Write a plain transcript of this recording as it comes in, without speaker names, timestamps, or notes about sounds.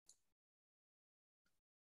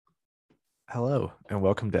Hello, and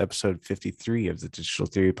welcome to episode 53 of the Digital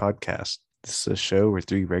Theory Podcast. This is a show where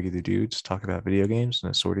three regular dudes talk about video games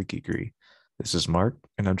and assorted geekery. This is Mark,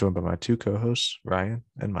 and I'm joined by my two co-hosts, Ryan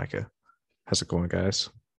and Micah. How's it going, guys?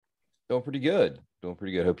 Doing pretty good.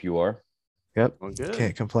 Hope you are. Yep, Well, good.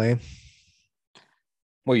 can't complain.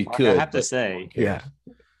 Well, you Mark, could. I have to but say, no one cares.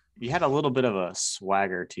 you had a little bit of a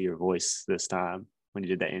swagger to your voice this time when you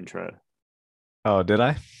did that intro. Oh, did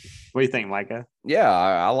I? What do you think, Micah? Yeah,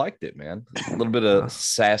 I liked it, man. A little bit of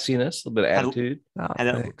sassiness, a little bit of attitude. Oh, Had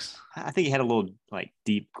a- thanks. I think you had a little like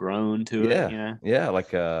deep groan to it. You know? Yeah,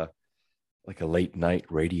 like a late night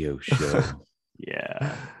radio show.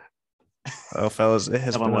 Yeah. Well, fellas, it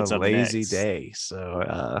has Tell 'em been what's a up lazy next. day,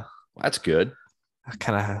 so That's good. I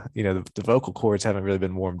kind of, the vocal cords haven't really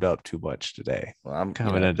been warmed up too much today. Well, I'm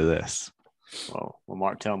Coming into this. Well,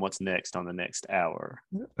 Mark, tell him what's next on the next hour.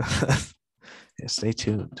 Yeah, stay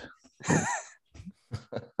tuned.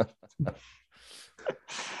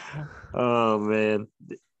 Oh man,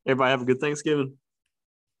 everybody have a good Thanksgiving.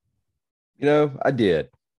 I did.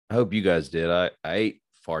 I hope you guys did. I ate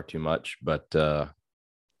far too much, but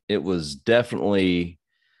it was definitely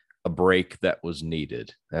a break that was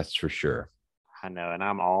needed. That's for sure. I know, and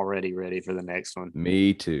I'm already ready for the next one.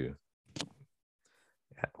 Me too.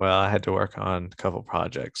 Well, I had to work on a couple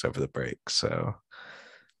projects over the break. So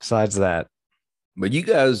besides that, But you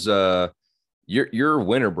guys, your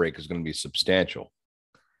winter break is going to be substantial.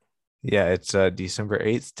 yeah, it's December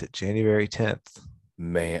 8th to January 10th.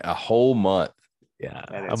 Man, a whole month. Yeah,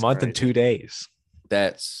 That a is month and crazy. 2 days.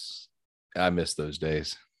 I miss those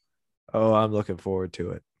days. Oh, I'm looking forward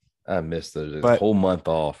to it. I miss those days. But- A whole month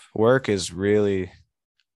off. Work is really,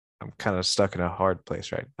 I'm kind of stuck in a hard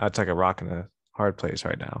place right now. It's like a rock in a hard place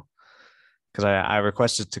right now. Because I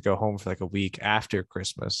requested to go home for like a week after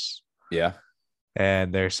Christmas. Yeah.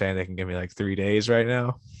 And they're saying they can give me like 3 days right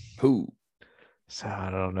now. Who? So I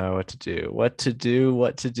don't know what to do. What to do.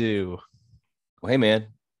 Well, hey, man,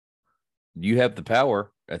 you have the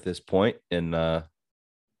power at this point in the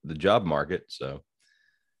job market. So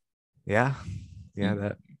Yeah. Yeah,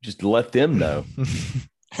 that. just let them know.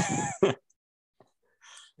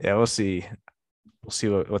 Yeah, we'll see. We'll see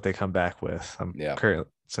what they come back with. Yeah.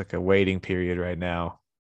 It's like a waiting period right now.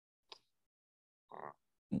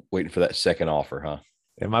 Waiting for that second offer, huh?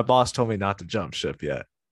 And my boss told me not to jump ship yet.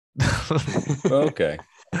 Okay.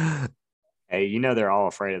 Hey, they're all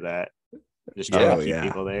afraid of that. Just Yeah, trying to keep yeah.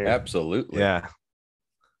 people there. Absolutely. Yeah.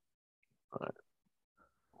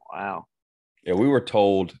 Wow. Yeah, we were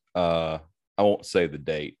told, I won't say the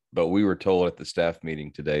date, but we were told at the staff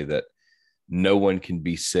meeting today that no one can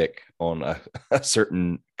be sick on a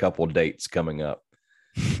certain couple dates coming up.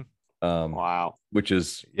 Wow. Which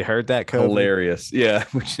is You heard that, Kobe? hilarious. Yeah,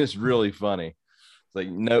 which is really funny. It's like,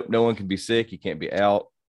 nope, no one can be sick. You can't be out,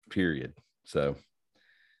 period. So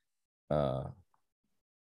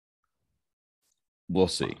we'll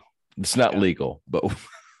see. It's not legal, but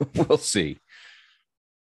we'll see.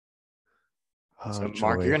 Oh, So,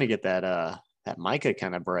 Mark, joy. you're gonna get that Micah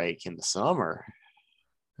kind of break in the summer.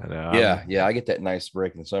 I know. Yeah, I get that nice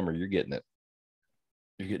break in the summer. You're getting it.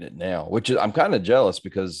 You're getting it now, which is, I'm kind of jealous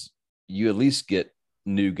because you at least get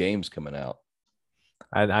new games coming out.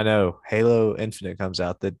 I know. Halo Infinite comes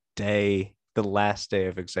out the last day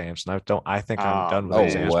of exams, and I think I'm done with Oh,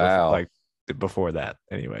 exams wow. before that,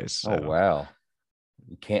 anyways. So. Oh, wow.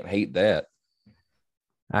 You can't hate that.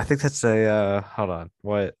 I think that's hold on.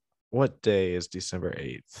 What day is December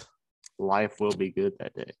 8th? Life will be good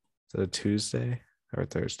that day. Is it a Tuesday or a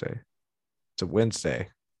Thursday? It's a Wednesday.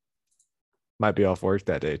 Might be off work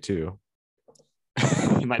that day too.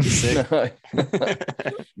 You might be sick. Feeling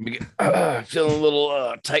a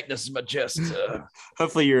little tightness in my chest.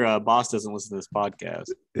 Hopefully, your boss doesn't listen to this podcast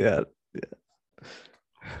Yeah.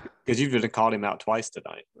 because you've called him out twice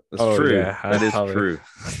tonight. That's Oh, true. yeah, That is probably. true.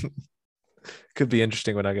 Could be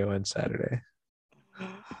interesting when I go in Saturday.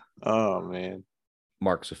 Oh man.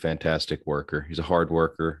 Mark's a fantastic worker. He's a hard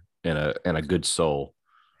worker and a good soul.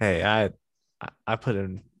 Hey, I put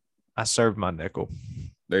in. I served my nickel.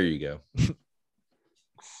 There you go.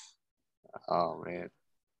 Oh man.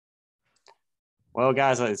 Well,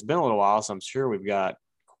 guys, it's been a little while, so I'm sure we've got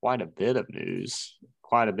quite a bit of news,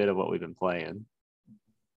 quite a bit of what we've been playing.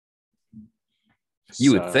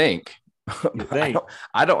 You would think. You'd think.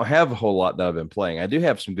 I don't have a whole lot that I've been playing. I do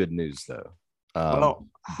have some good news though. Well,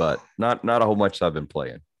 But not a whole much that I've been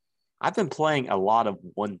playing. I've been playing a lot of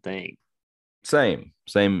one thing. Same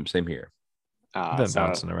here. I've been So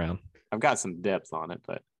bouncing around. I've got some depth on it,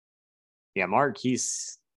 but yeah, Mark,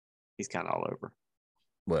 he's kind of all over.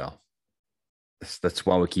 Well, that's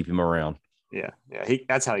why we keep him around. Yeah.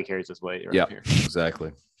 That's how he carries his weight. Right Yeah, here.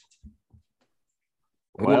 exactly.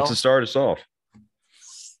 Who wants to start us off?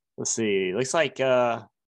 Let's see. Looks like Micah,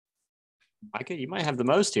 you might have the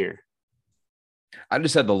most here. I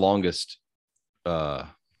just had the longest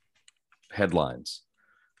headlines,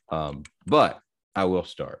 but I will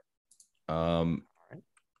start. I'll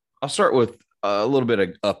start with a little bit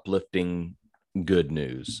of uplifting good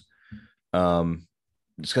news, just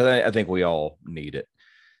because I think we all need it.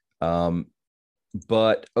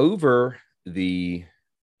 But over the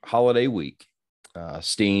holiday week,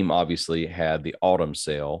 Steam obviously had the autumn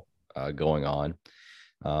sale going on,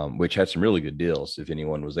 which had some really good deals. If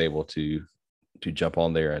anyone was able to jump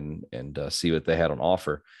on there and see what they had on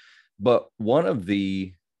offer. But one of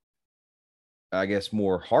the, I guess,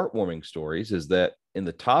 more heartwarming stories is that in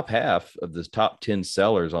the top half of the top 10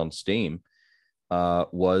 sellers on Steam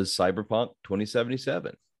was Cyberpunk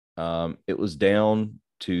 2077. It was down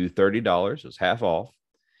to $30. It was half off.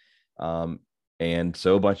 And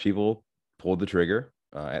so a bunch of people pulled the trigger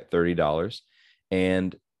at $30.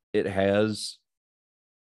 And it has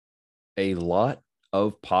a lot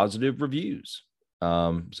of positive reviews.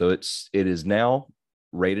 So it is now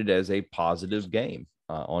rated as a positive game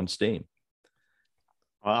on Steam.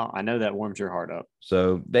 Well, I know that warms your heart up.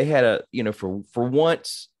 So they had for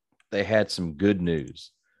once they had some good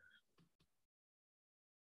news.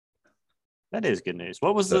 That is good news.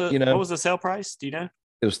 What was the sale price? Do you know?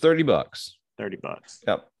 It was $30.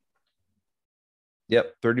 $30.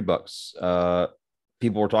 Yep, $30.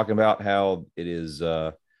 People were talking about how it is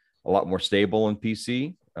a lot more stable in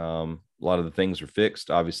PC. A lot of the things are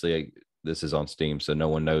fixed. Obviously, this is on Steam, so no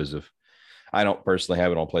one knows if I don't personally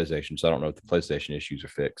have it on PlayStation, so I don't know if the PlayStation issues are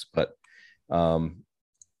fixed. But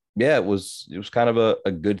yeah, it was kind of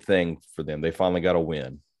a good thing for them. They finally got a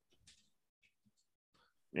win.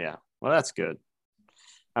 Yeah, well, that's good.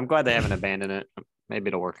 I'm glad they haven't abandoned it. Maybe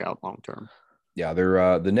it'll work out long term. Yeah,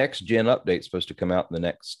 they're the next gen update is supposed to come out in the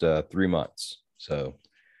next 3 months. So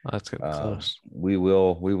that's getting close. We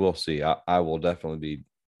will see. I will definitely be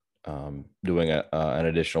doing an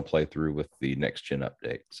additional playthrough with the next gen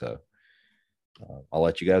update. So I'll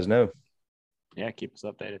let you guys know. Yeah, keep us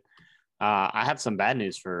updated. I have some bad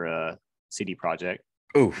news for CD Projekt.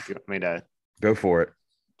 Oh, if you want me to go for it.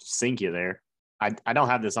 Sink you there. I don't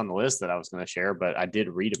have this on the list that I was going to share, but I did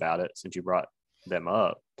read about it since you brought them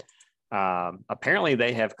up. Apparently,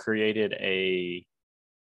 they have created a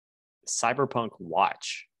Cyberpunk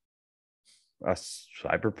watch. A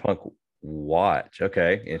Cyberpunk watch.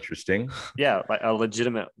 Okay, interesting. Yeah, like a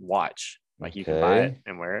legitimate watch. Like you can buy it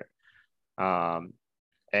and wear it.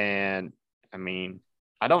 And I mean,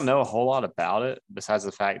 I don't know a whole lot about it besides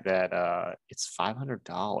the fact that it's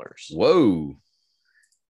 $500. Whoa!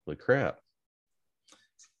 Holy crap!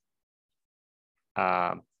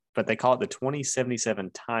 But they call it the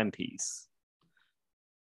 2077 timepiece,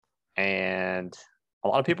 and a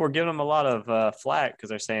lot of people are giving them a lot of flack because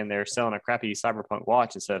they're saying they're selling a crappy Cyberpunk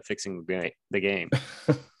watch instead of fixing the game.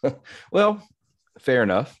 Well, fair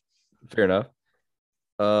enough. Here,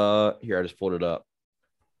 I just pulled it up.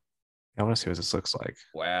 I want to see what this looks like.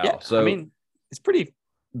 Wow. Yeah, so I mean, it's pretty.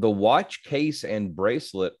 The watch case and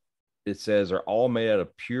bracelet, it says, are all made out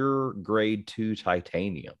of pure grade 2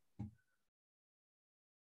 titanium.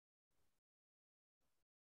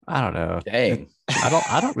 I don't know. Dang.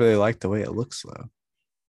 I don't really like the way it looks though.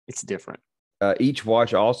 It's different. Each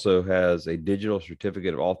watch also has a digital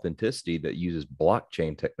certificate of authenticity that uses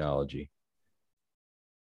blockchain technology.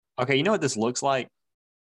 Okay, you know what this looks like?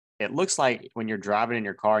 It looks like when you're driving in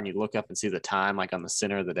your car and you look up and see the time like on the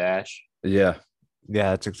center of the dash. Yeah. Yeah,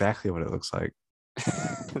 that's exactly what it looks like.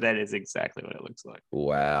 That is exactly what it looks like.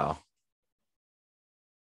 Wow.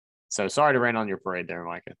 So sorry to rain on your parade there,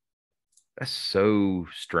 Micah. That's so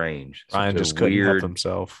strange. Ryan just couldn't help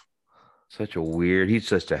himself. Such a weird. He's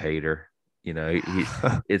just a hater. You know,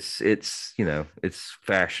 it's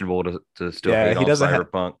fashionable to still hate on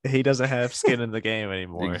Cyberpunk. He doesn't have skin in the game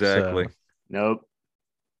anymore. Exactly. So. Nope.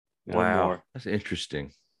 No wow. more. That's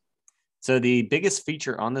interesting. So the biggest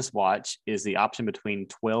feature on this watch is the option between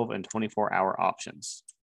 12 and 24-hour options.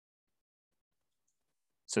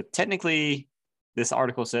 So technically, this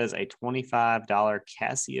article says a $25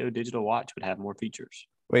 Casio digital watch would have more features.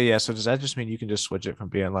 Wait, yeah. So does that just mean you can just switch it from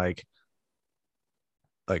being like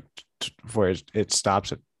where it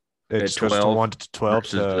stops at 12 goes to 1 to 12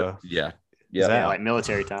 to yeah, like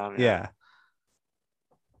military time. Yeah.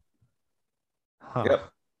 Huh. Yep.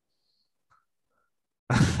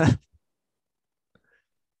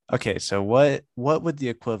 Okay, so what would the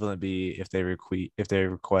equivalent be if they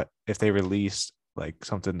released like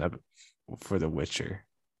something for The Witcher?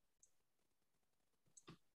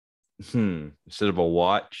 Instead of a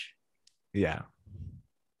watch? Yeah.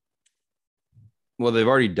 Well, they've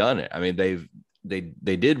already done it. I mean,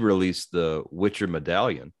 they did release the Witcher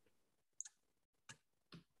medallion,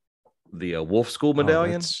 the Wolf School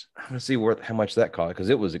medallion. I'm gonna see how much that cost because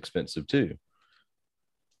it was expensive too.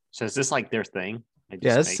 So is this like their thing?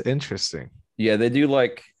 Yeah, it's interesting. Yeah, they do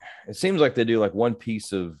like. It seems like they do like one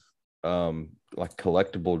piece of like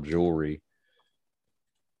collectible jewelry.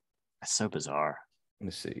 That's so bizarre. Let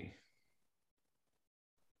me see.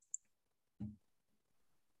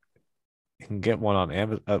 You can get one on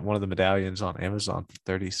Amazon. One of the medallions on Amazon for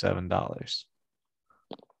 $37.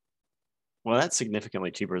 Well, that's significantly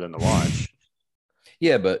cheaper than the watch.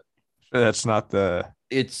 Yeah, but that's not the.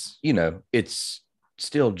 It's it's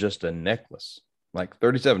still just a necklace. Like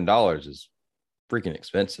 $37 is freaking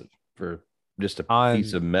expensive for just a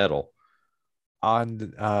piece of metal. On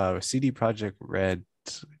CD Projekt Red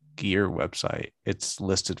gear website, it's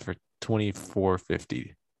listed for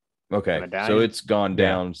 $24.50. Okay, so it's gone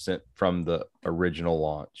down from the original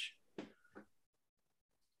launch,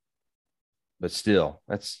 but still,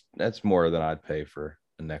 that's more than I'd pay for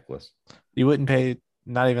a necklace. You wouldn't pay,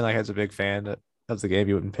 not even like as a big fan of the game,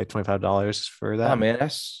 you wouldn't pay $25 for that. Oh man,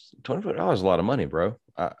 that's $25 a lot of money, bro.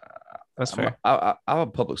 That's fair. I'm a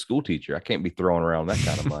public school teacher. I can't be throwing around that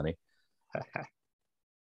kind of money.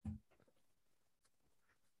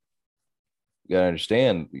 You gotta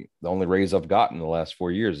understand, the only raise I've gotten in the last 4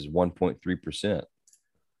 years is 1.3%.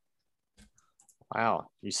 Wow.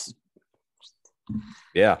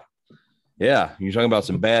 Yeah. You're talking about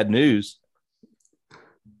some bad news.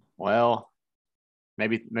 Well,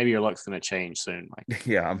 maybe your luck's gonna change soon, Mike.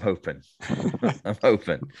 Yeah, I'm hoping. I'm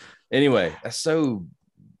hoping. Anyway, it's so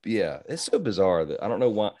bizarre that I don't know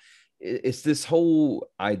why. It's this whole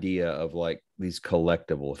idea of like these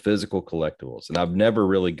physical collectibles, and I've never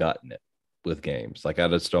really gotten it with games. Like I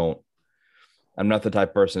just don't. I'm not the type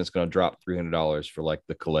of person that's going to drop $300 for like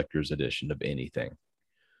the collector's edition of anything.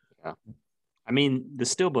 Yeah, I mean the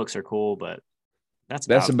steelbooks are cool, but that's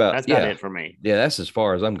about it for me. Yeah, that's as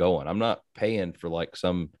far as I'm going. I'm not paying for like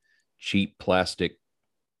some cheap plastic,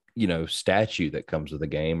 statue that comes with the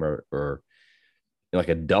game or like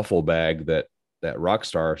a duffel bag that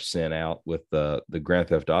Rockstar sent out with the Grand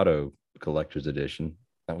Theft Auto collector's edition.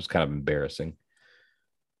 That was kind of embarrassing.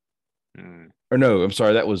 Or no, I'm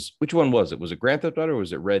sorry. Which one was it? Was it Grand Theft Auto or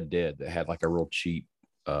was it Red Dead that had like a real cheap?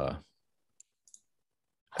 I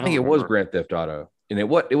think it was Grand Theft Auto, and it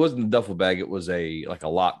wasn't the duffel bag. It was like a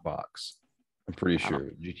lock box. I'm pretty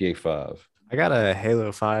sure GTA 5. I got a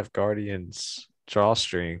Halo 5 Guardians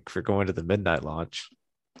drawstring for going to the midnight launch.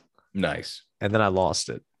 Nice. And then I lost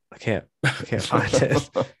it. I can't find it.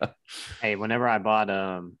 Hey, whenever I bought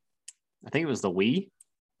I think it was the Wii.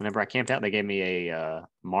 Whenever I camped out, they gave me a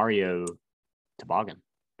Mario toboggan.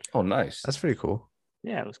 Oh, nice. That's pretty cool.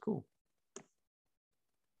 Yeah, it was cool.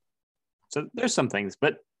 So there's some things,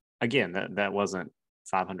 but again, that wasn't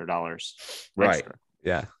 $500. Right. Extra.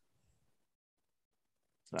 Yeah.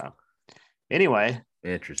 So anyway.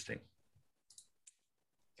 Interesting.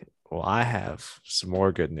 Well, I have some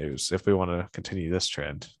more good news if we want to continue this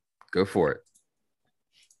trend. Go for it.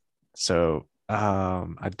 So I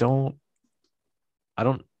don't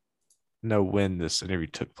know when this interview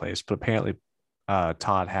took place, but apparently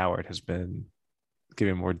Todd Howard has been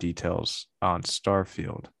giving more details on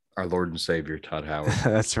Starfield. Our Lord and Savior, Todd Howard.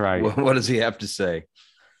 That's right. What does he have to say?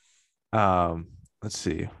 Let's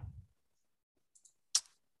see.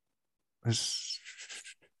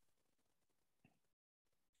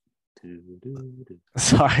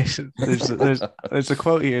 Sorry, there's a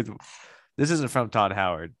quote here. This isn't from Todd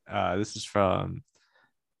Howard. This is from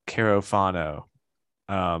Carofano.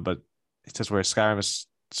 But it says where Skyrim is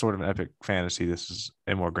sort of an epic fantasy, this is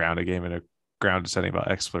a more grounded game in a grounded setting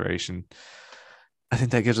about exploration. I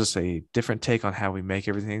think that gives us a different take on how we make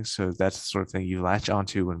everything. So that's the sort of thing you latch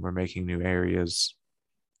onto when we're making new areas,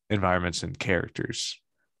 environments, and characters.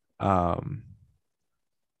 Let's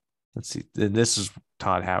see. And this is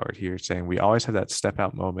Todd Howard here saying we always have that step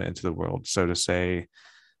out moment into the world. So to say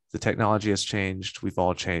the technology has changed, we've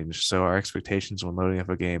all changed. So our expectations when loading up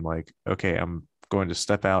a game, like, okay, I'm going to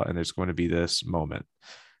step out and there's going to be this moment.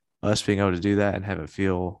 Us being able to do that and have it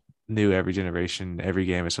feel new every generation, every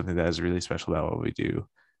game is something that is really special about what we do.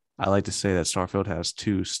 I like to say that Starfield has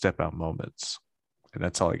 2 step out moments, and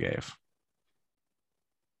that's all I gave.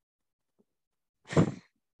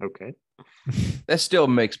 Okay. That still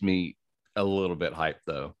makes me a little bit hyped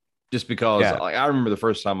though, just because like I remember the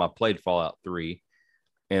first time I played Fallout 3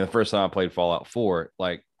 and the first time I played Fallout 4,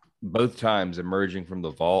 like both times emerging from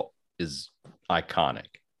the vault is iconic.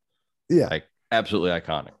 Yeah, like absolutely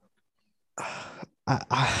iconic.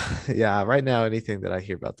 Yeah, right now anything that I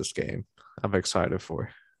hear about this game I'm excited for.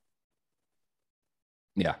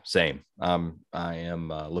 Yeah, same. I am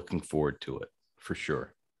looking forward to it for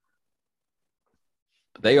sure.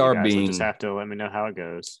 They You are guys will just being, have to let me know how it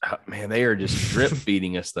goes. man, they are just drip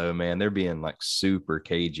feeding us though, man. They're being like super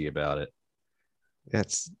cagey about it.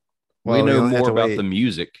 It's We well, we know only have more to about the wait.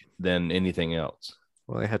 music than anything else.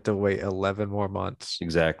 We only have to wait 11 more months.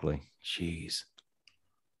 Exactly. Jeez.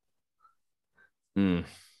 Mm.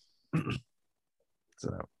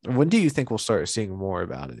 So, when do you think we'll start seeing more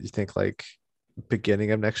about it? You think like beginning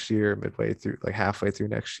of next year, midway through, like halfway through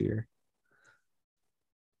next year?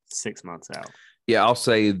 6 months out. Yeah, I'll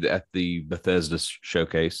say at the Bethesda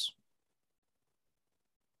showcase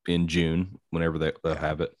in June, whenever they'll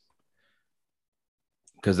have it,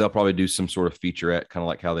 because they'll probably do some sort of featurette, kind of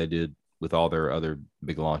like how they did with all their other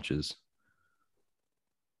big launches.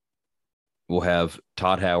 We'll have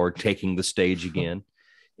Todd Howard taking the stage again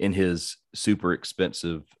in his super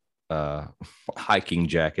expensive hiking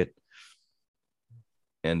jacket,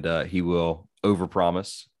 and he will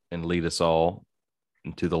overpromise and lead us all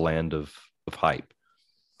into the land of hype.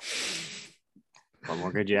 What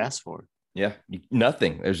more could you ask for? Yeah,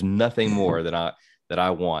 nothing. There's nothing more that I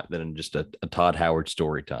want than just a Todd Howard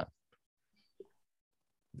story time.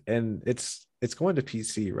 And it's going to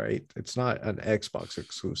PC, right? It's not an Xbox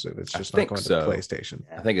exclusive. It's I just not think going so. to PlayStation.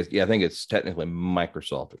 I think it's technically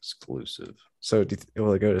Microsoft exclusive. So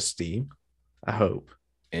will it go to Steam? I hope.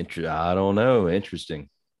 I don't know. Interesting.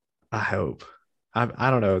 I hope. I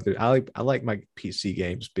don't know. Dude. I like my PC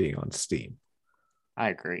games being on Steam. I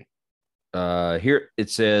agree. Here it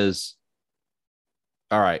says,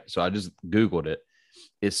 all right. So I just Googled it.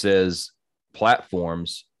 It says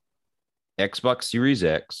platforms Xbox Series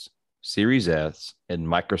X, Series S, and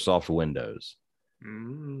Microsoft Windows.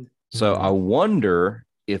 So I wonder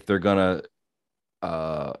if they're gonna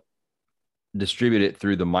distribute it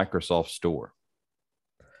through the Microsoft Store.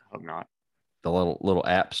 Hope not. The little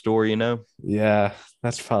app store, you know? Yeah,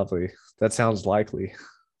 that sounds likely.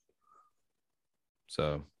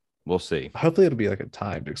 So we'll see. Hopefully it'll be like a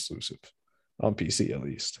timed exclusive on PC at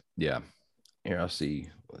least. Yeah. Here, I'll see.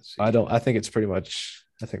 Let's see. I think it's pretty much,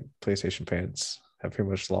 I think PlayStation fans have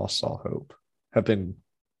pretty much lost all hope. Have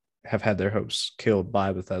had their hopes killed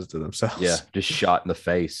by Bethesda themselves. Yeah, just shot in the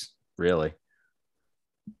face, really.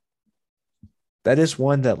 That is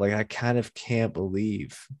one that like I kind of can't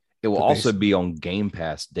believe. It will also be on Game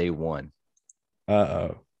Pass day one.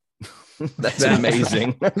 Uh-oh. That's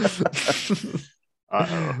amazing.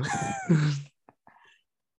 Uh-oh.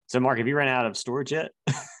 So, Mark, have you run out of storage yet?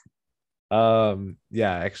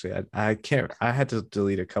 Yeah, actually, I can't. I had to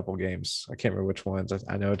delete a couple games. I can't remember which ones.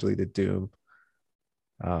 I know I deleted Doom.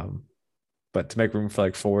 But to make room for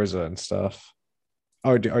like Forza and stuff.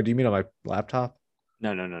 Or do you mean on my laptop?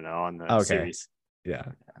 No. On the series. Yeah.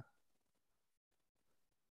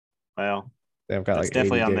 Well, they've got that's like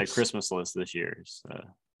definitely on gigs. the Christmas list this year's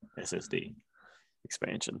SSD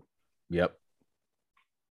expansion. Yep.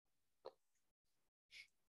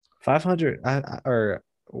 500 or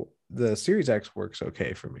the Series X works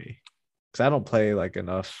okay for me because I don't play like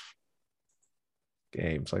enough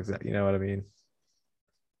games like that. You know what I mean?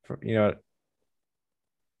 Like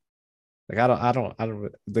I don't.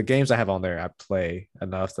 The games I have on there, I play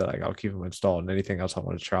enough that like I'll keep them installed. And anything else I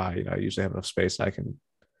want to try, I usually have enough space and I can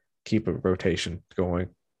keep a rotation going.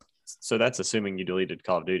 So that's assuming you deleted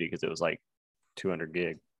Call of Duty because it was like 200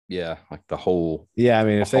 gig. Yeah, like the whole. Yeah, I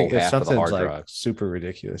mean, if half of the something's hard like drive. super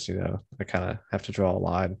ridiculous, I kind of have to draw a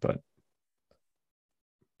line. But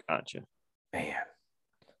Gotcha, man.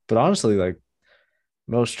 But honestly, like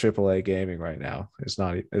most AAA gaming right now is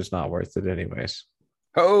not worth it, anyways.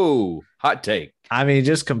 Oh, hot take. I mean,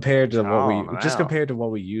 just compared to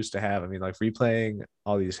what we used to have. I mean, like replaying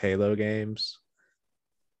all these Halo games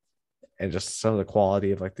and just some of the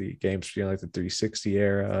quality of like the games, like the 360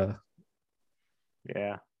 era.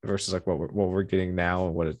 Yeah. Versus like what we're getting now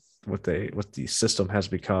and what the system has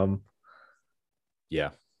become. Yeah.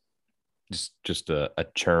 Just a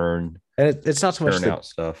churn. And it's not so much out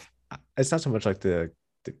stuff. It's not so much like the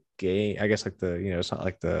game. I guess like it's not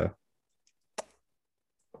like the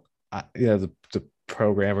the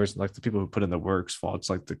programmers and like the people who put in the work's fault. It's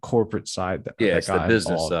like the corporate side it's the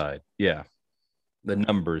business involved. side. Yeah. The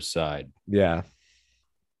numbers side. Yeah.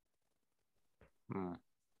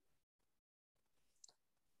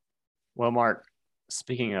 Well, Mark,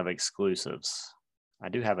 speaking of exclusives, I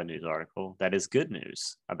do have a news article that is good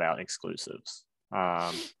news about exclusives.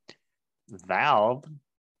 Valve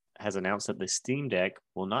has announced that the Steam Deck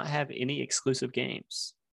will not have any exclusive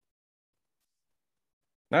games.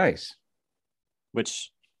 Nice.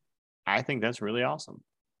 Which I think that's really awesome.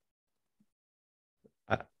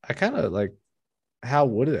 I kind of like how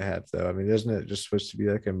would it have though? I mean, isn't it just supposed to be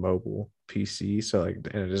like a mobile PC? So like,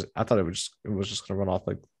 and I thought it was just gonna run off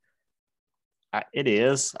like. It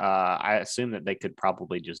is. I assume that they could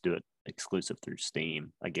probably just do it exclusive through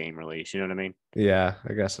Steam, a game release. You know what I mean? Yeah,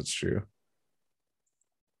 I guess that's true.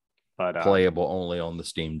 But Playable only on the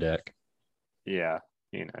Steam Deck. yeah,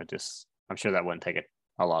 just I'm sure that wouldn't take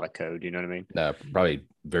a lot of code. You know what I mean? No, probably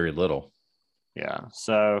very little. Yeah.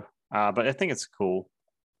 So, but I think it's cool.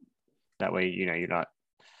 That way, you're not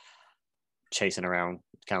chasing around,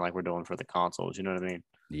 kind of like we're doing for the consoles. You know what I mean?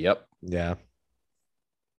 Yep. Yeah.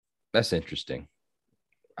 That's interesting.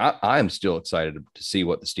 I am still excited to see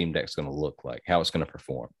what the Steam Deck's going to look like, how it's going to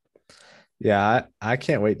perform. Yeah, I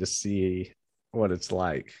can't wait to see what it's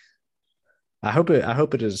like. I hope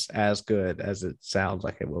it is as good as it sounds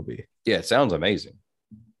like it will be. Yeah, it sounds amazing.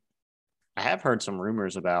 I have heard some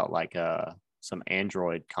rumors about like some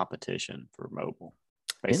Android competition for mobile,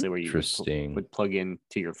 basically where you would plug in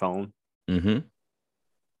to your phone.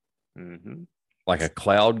 Like a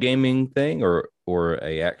cloud gaming thing or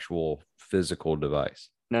a actual physical device.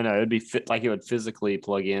 No, it'd be like it would physically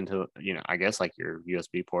plug into, I guess like your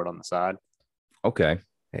USB port on the side. Okay.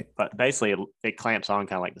 But basically it clamps on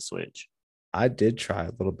kind of like the Switch. I did try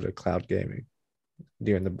a little bit of cloud gaming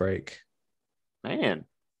during the break. Man,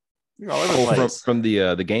 you're all over the place. From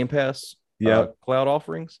the Game Pass cloud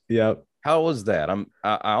offerings? Yep. How was that?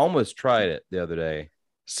 I almost tried it the other day.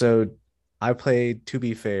 So I played, to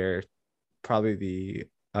be fair, probably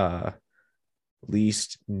the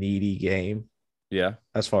least needy game. Yeah.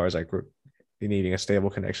 As far as like needing a stable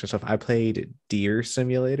connection stuff. I played Deer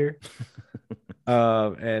Simulator.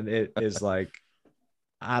 And it is like,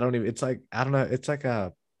 it's like, I don't know. It's like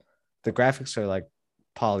the graphics are like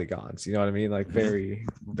polygons, you know what I mean? Like very,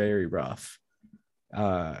 very rough.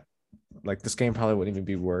 Like this game probably wouldn't even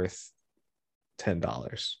be worth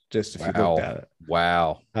 $10 just if you looked at it.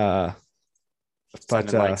 Wow. But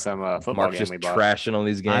like some football Mark's game just we bought. Trashing on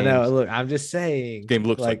these games. I know. Look, I'm just saying. Game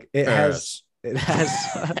looks like it ass.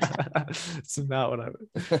 has. It's not what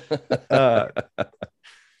I.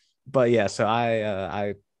 But yeah, so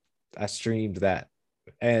I streamed that,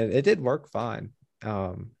 and it did work fine.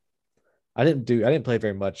 I didn't play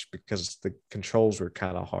very much because the controls were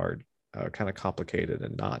kind of hard, kind of complicated,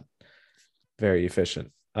 and not very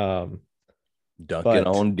efficient. Dunking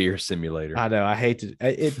on Deer Simulator. I know. I hate to.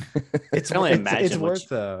 It's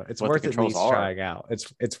worth at least trying out.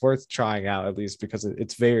 It's worth trying out at least because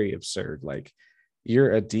it's very absurd. Like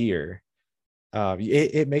you're a deer.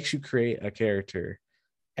 It makes you create a character,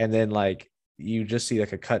 and then like you just see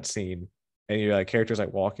like a cutscene, and you're like character's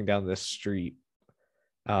like walking down this street,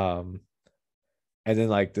 and then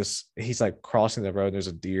like he's like crossing the road. And there's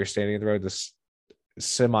a deer standing in the road. This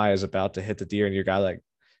semi is about to hit the deer, and your guy like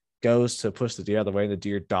goes to push the deer out of the way, and the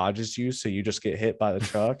deer dodges you, so you just get hit by the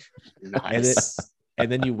truck. Nice.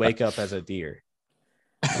 and then you wake up as a deer.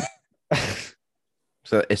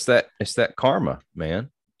 So it's that karma,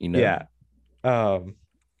 man. Yeah. So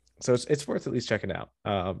it's worth at least checking out.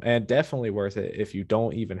 And definitely worth it if you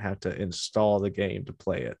don't even have to install the game to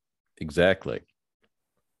play it. Exactly.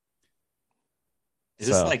 Is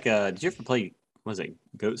this like did you ever play, what was it,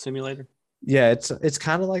 Goat Simulator? Yeah, it's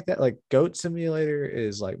kind of like that. Like Goat Simulator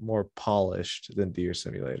is like more polished than Deer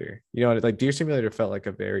Simulator. You know, like Deer Simulator felt like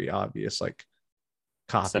a very obvious like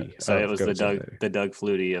copy. So it was the Doug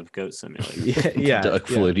Flutie of Goat Simulator. yeah, Doug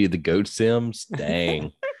Flutie, the Goat Sims.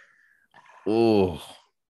 Dang. Oh,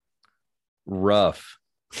 rough.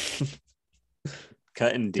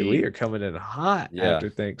 Cutting deep. Dude, we are coming in hot after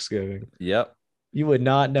Thanksgiving. Yep. You would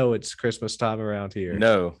not know it's Christmas time around here.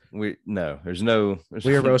 No, we are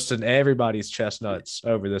roasting everybody's chestnuts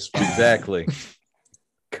over this phone. Exactly.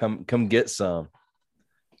 Come get some.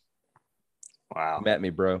 Wow. Come at me,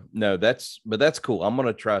 bro. No, that's cool. I'm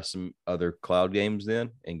gonna try some other cloud games then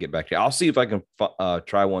and get back to you. I'll see if I can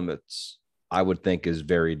try one that's I would think is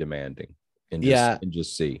very demanding and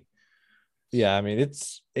just see. Yeah, I mean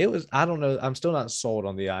it was I don't know. I'm still not sold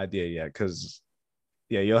on the idea yet because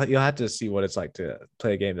you'll have to see what it's like to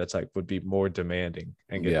play a game that's like would be more demanding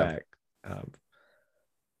and get back. So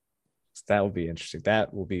that will be interesting.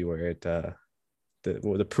 That will be where it the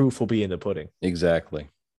proof will be in the pudding. Exactly.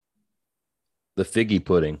 The figgy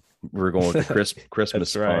pudding. We're going with the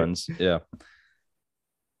Christmas puns. Yeah.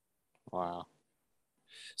 Wow.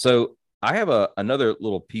 So I have another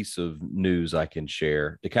little piece of news I can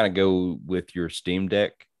share to kind of go with your Steam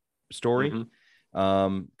Deck story.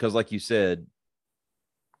 Because like you said,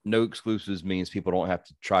 no exclusives means people don't have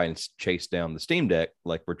to try and chase down the Steam Deck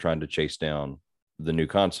like we're trying to chase down the new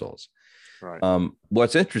consoles. Right.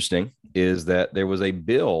 What's interesting is that there was a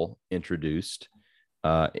bill introduced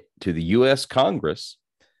to the U.S. Congress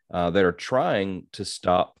that are trying to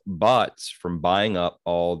stop bots from buying up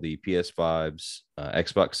all the PS5s,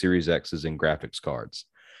 Xbox Series X's, and graphics cards.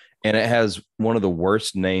 And it has one of the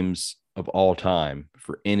worst names of all time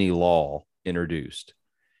for any law introduced.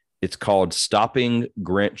 It's called Stopping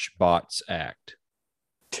Grinch Bots Act.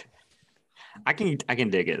 I can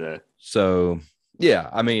dig it though. So yeah,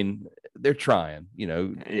 I mean, they're trying,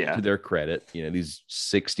 Yeah. to their credit, these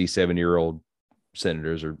 67-year-old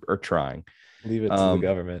senators are trying. Leave it to the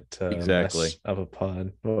government to exactly mess up a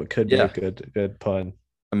pun. Well, it could be a good pun.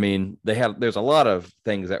 I mean, there's a lot of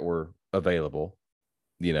things that were available,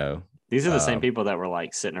 These are the same people that were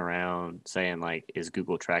like sitting around saying like, is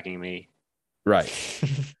Google tracking me? Right.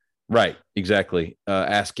 Right. Exactly.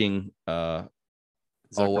 Asking,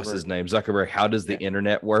 what's his name? Zuckerberg. How does the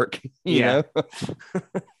internet work? You know?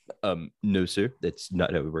 No, sir. That's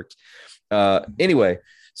not how it works. Anyway,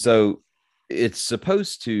 so it's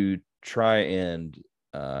supposed to try and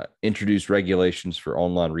introduce regulations for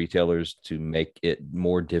online retailers to make it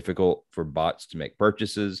more difficult for bots to make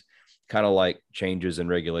purchases, kind of like changes in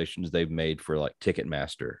regulations they've made for like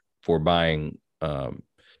Ticketmaster for buying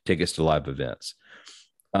tickets to live events.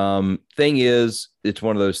 Thing is, it's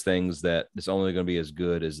one of those things that it's only going to be as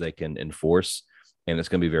good as they can enforce, and it's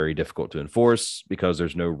going to be very difficult to enforce because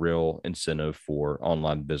there's no real incentive for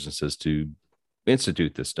online businesses to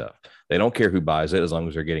institute this stuff. They don't care who buys it as long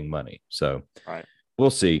as they're getting money. So we'll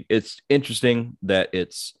see. It's interesting that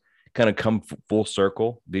it's kind of come full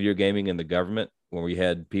circle, video gaming and the government, when we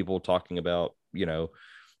had people talking about,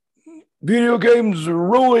 video games are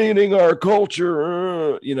ruining our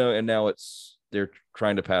culture, and now they're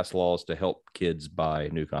trying to pass laws to help kids buy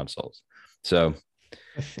new consoles. So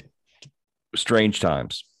strange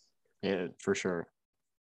times. Yeah, for sure.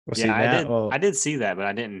 Well, I did see that, but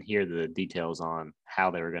I didn't hear the details on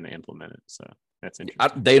how they were going to implement it. So that's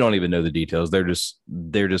interesting. They don't even know the details. They're just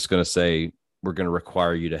going to say, we're going to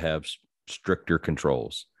require you to have stricter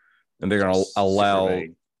controls, and they're going to allow,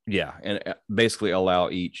 and basically allow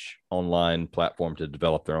each online platform to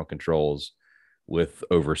develop their own controls with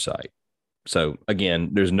oversight. So again,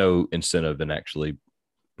 there's no incentive in actually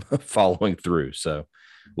following through. So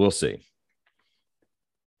we'll see.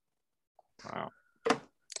 Wow.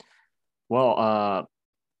 Well,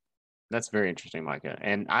 that's very interesting, Micah.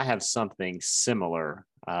 And I have something similar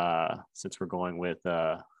since we're going with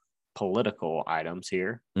political items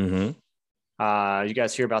here. Mm-hmm. You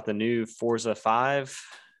guys hear about the new Forza 5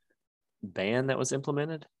 ban that was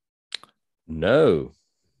implemented? No.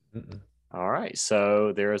 All right.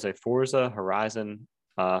 So there is a Forza Horizon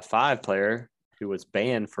 5 player who was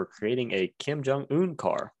banned for creating a Kim Jong-un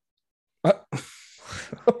car.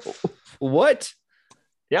 What?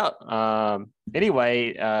 Yeah.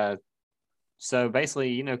 Anyway, so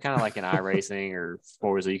basically, kind of like in iRacing or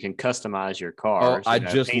Forza, you can customize your cars. I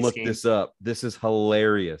just looked this up. This is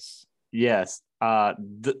hilarious. Yes.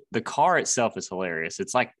 The car itself is hilarious.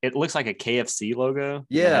 It looks like a KFC logo.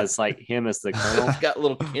 Yeah. It's like him as the colonel. It's got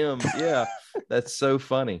little Kim. Yeah. That's so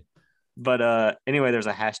funny. But anyway, there's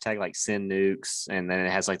a hashtag like send nukes, and then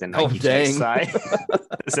it has like the Nike chase site.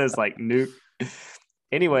 It says like nuke.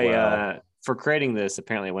 Anyway, for creating this,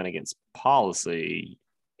 apparently it went against policy.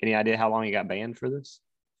 Any idea how long he got banned for this?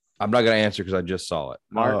 I'm not going to answer because I just saw it.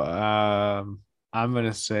 Mark? I'm going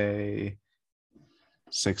to say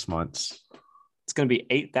 6 months. It's going to be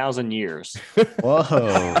 8,000 years.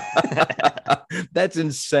 Whoa. That's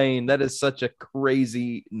insane. That is such a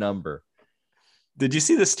crazy number. Did you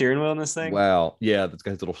see the steering wheel in this thing? Wow. Yeah, that's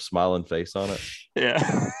got his little smiling face on it.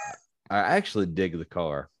 Yeah. I actually dig the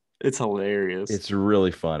car. It's hilarious. It's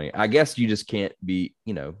really funny. I guess you just can't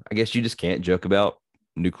joke about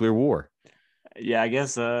nuclear war. Yeah, I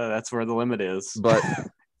guess that's where the limit is. But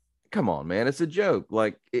come on, man. It's a joke.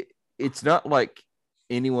 Like, it's not like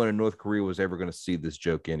anyone in North Korea was ever going to see this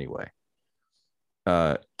joke anyway.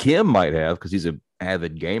 Kim might have, because he's an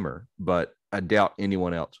avid gamer, but I doubt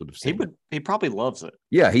anyone else would have seen it. He probably loves it.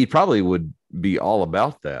 Yeah, he probably would be all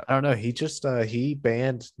about that. I don't know. He just he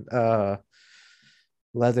banned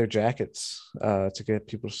leather jackets to get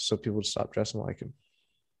people to stop dressing like him.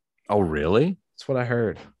 Oh, really? That's what I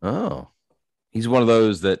heard. Oh, he's one of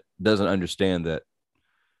those that doesn't understand that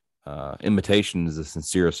imitation is the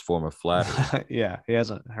sincerest form of flattery. Yeah, he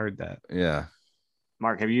hasn't heard that. Yeah.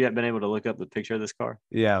 Mark, have you been able to look up the picture of this car?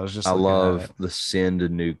 Yeah, I love the send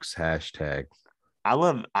nukes hashtag. I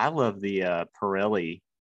love the Pirelli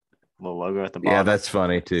little logo at the bottom. Yeah, that's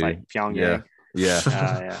funny too. It's like Pyongyang. Yeah.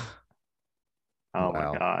 Yeah. Oh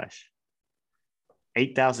Wow. my gosh.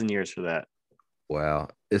 8,000 years for that. Wow.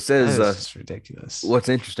 It says that's ridiculous. What's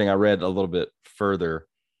interesting, I read a little bit further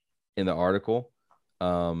in the article.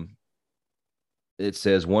 It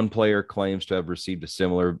says one player claims to have received a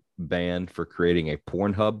similar ban for creating a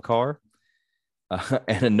Pornhub car,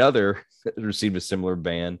 and another received a similar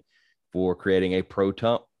ban for creating a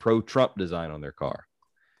pro-Trump design on their car.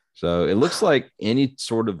 So it looks like any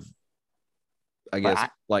sort of, I guess,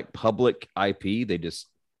 like public IP, they just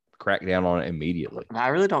crack down on it immediately. I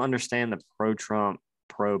really don't understand the pro-Trump,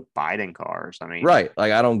 pro-Biden cars. I mean, right?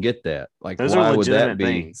 Like I don't get that. Like those why are would that legitimate be?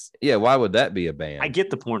 things. Yeah, why would that be a ban? I get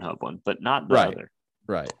the Pornhub one, but not the right, other.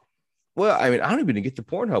 right. Well, I mean, I don't even get the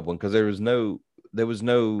Pornhub one because there was no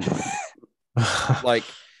like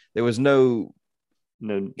there was no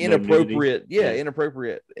inappropriate,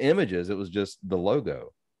 inappropriate images. It was just the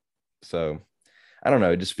logo. So I don't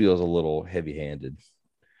know. It just feels a little heavy-handed,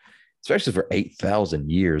 especially for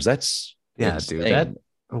 8,000 years. That's insane. Dude. That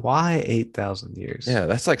why 8,000 years? Yeah,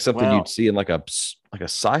 that's like something you'd see in like a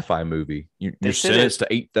sci-fi movie. You're sentenced to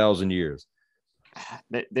 8,000 years.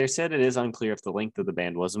 They said it is unclear if the length of the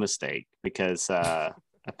ban was a mistake because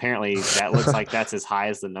apparently that looks like that's as high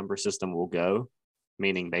as the number system will go,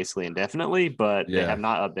 meaning basically indefinitely. But they have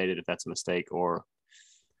not updated if that's a mistake or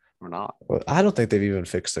not. Well, I don't think they've even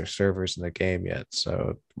fixed their servers in the game yet.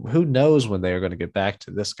 So who knows when they are going to get back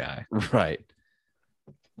to this guy? Right.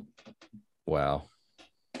 Wow.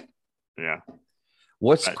 Yeah.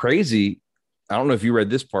 What's crazy, I don't know if you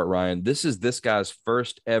read this part, Ryan. This is this guy's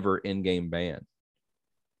first ever in-game ban.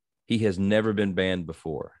 He has never been banned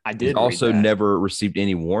before. I did. He's also never received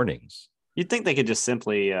any warnings. You'd think they could just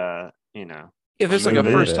simply, if it's like a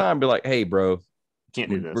first time, be like, hey, bro,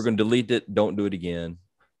 can't do this. We're going to delete it. Don't do it again.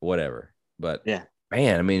 Whatever. But yeah,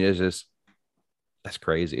 man, I mean, that's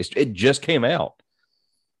crazy. It just came out.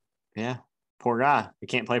 Yeah. Poor guy. He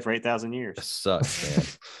can't play for 8,000 years. That sucks, man.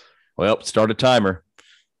 Well, start a timer.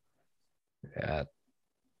 Yeah.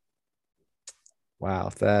 Wow.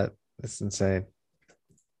 That's insane.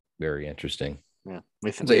 Very interesting. Yeah.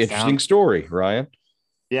 It's an interesting story, Ryan.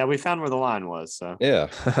 Yeah. We found where the line was. So yeah.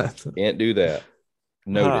 Can't do that.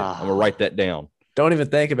 Noted. I'm going to write that down. Don't even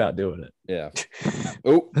think about doing it. Yeah.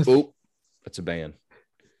 Oh, that's a ban.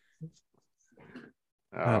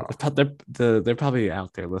 They're probably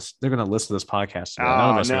out there. They're going to listen to this podcast.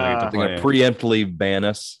 They're going to preemptively ban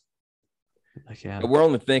us. Like, yeah. We're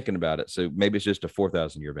only thinking about it, so maybe it's just a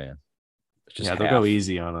 4,000-year ban. It's just they'll go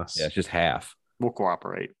easy on us. Yeah, it's just half. We'll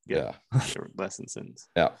cooperate. Yeah. Lesson sentence.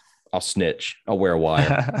 Yeah. I'll snitch. I'll wear a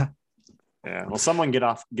wire. Yeah. Well, someone get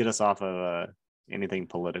us off of anything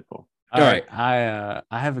political. All right. I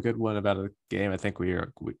have a good one about a game. I think we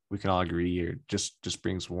can all agree here. Just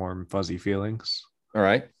brings warm, fuzzy feelings. All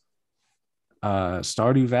right.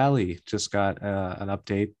 Stardew Valley just got an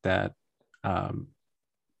update that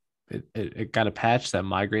it got a patch that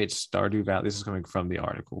migrates Stardew Valley. This is coming from the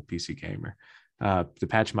article, PC Gamer. The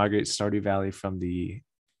patch migrates Stardew Valley from the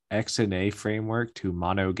XNA framework to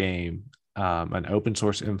Monogame, an open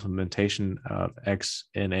source implementation of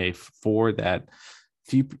XNA4 that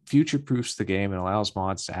future-proofs the game and allows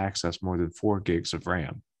mods to access more than 4 gigs of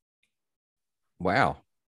RAM. Wow.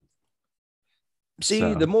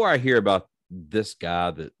 See, the more I hear about this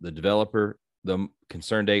guy, the developer, the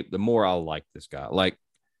Concerned Ape, the more I like this guy. Like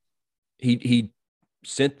he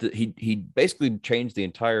basically changed the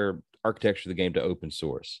entire architecture of the game to open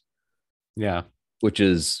source. Yeah. Which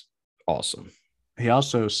is awesome. He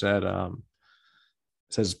also said,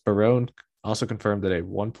 says Barone also confirmed that a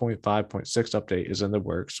 1.5.6 update is in the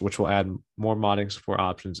works, which will add more modding support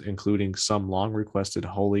options, including some long requested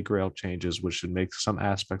Holy Grail changes, which should make some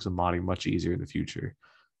aspects of modding much easier in the future.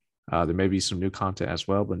 There may be some new content as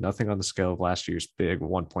well, but nothing on the scale of last year's big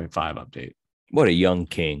 1.5 update. What a young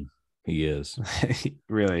king he is.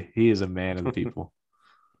 Really, he is a man of the people.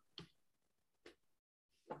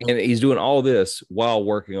 And he's doing all this while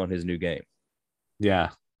working on his new game. Yeah.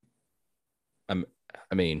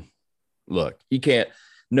 I mean, look,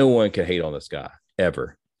 no one can hate on this guy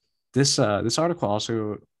ever. This article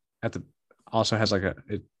also has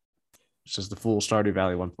it says the full Stardew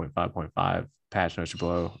Valley 1.5.5 patch notes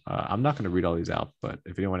below. I'm not going to read all these out, but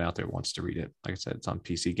if anyone out there wants to read it, like I said, it's on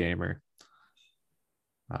PC Gamer.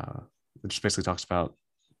 It just basically talks about,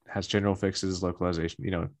 has general fixes, localization,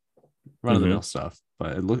 run of the mill stuff,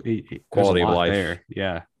 but quality of life there.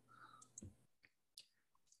 Yeah.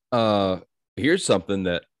 Here's something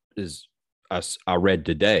that I read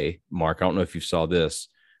today, Mark. I don't know if you saw this.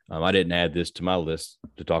 I didn't add this to my list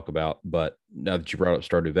to talk about, but now that you brought up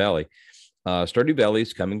Stardew Valley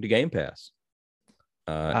is coming to Game Pass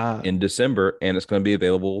in December, and it's going to be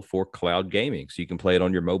available for cloud gaming, so you can play it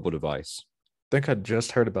on your mobile device. I think I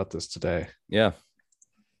just heard about this today. Yeah.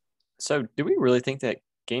 So do we really think that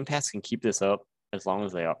Game Pass can keep this up? as long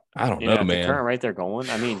as they are. I don't know, at man. the current rate they're going.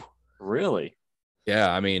 I mean, really?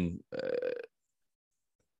 Yeah, I mean, it's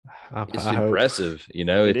I hope. impressive. It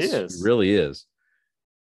It is. really is.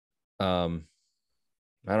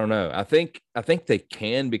 I don't know. I think they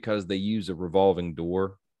can because they use a revolving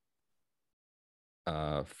door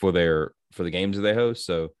for the games that they host.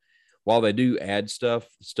 So while they do add stuff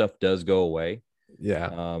does go away.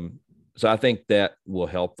 Yeah. So I think that will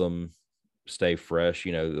help them stay fresh.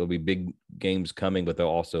 There'll be big games coming, but they'll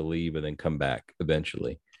also leave and then come back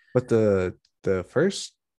eventually. But the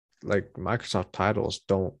first like Microsoft titles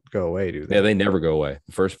don't go away, do they? Yeah, they never go away.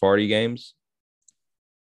 The first party games.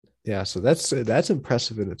 Yeah, so that's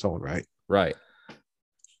impressive in its own right. Right.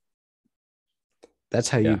 That's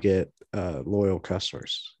how Yeah. you get loyal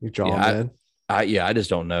customers. You draw Yeah, them in. I just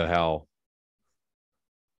don't know how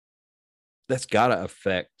that's got to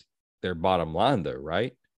affect their bottom line, though,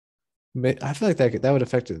 right? I feel like that would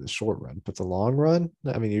affect it in the short run, but the long run,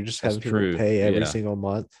 I mean, you're just That's having people true. pay every Yeah. single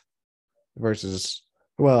month versus,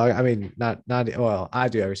 well, I mean, not well, I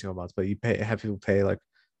do every single month, but you have people pay like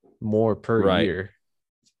more per Right. year.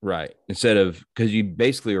 Right. Instead of, because you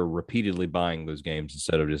basically are repeatedly buying those games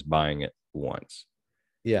instead of just buying it once.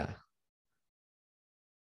 Yeah.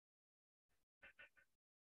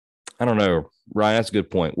 I don't know, Ryan. That's a good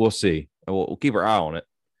point. We'll see. We'll keep our eye on it.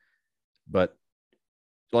 But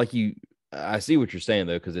I see what you're saying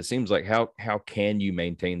though, because it seems like how can you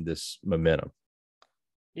maintain this momentum?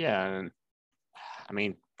 Yeah, and I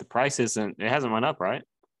mean the price it hasn't went up, right?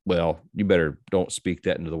 Well, you better don't speak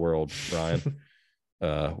that into the world, Ryan.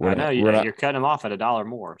 You're cutting them off at $1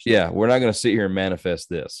 more. So. Yeah, we're not going to sit here and manifest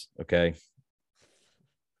this, okay?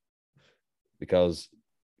 Because,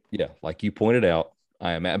 yeah, like you pointed out,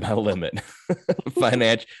 I am at my limit,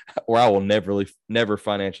 or I will never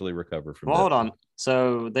financially recover from. Well, hold on.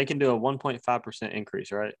 So they can do a 1.5%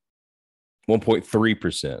 increase, right?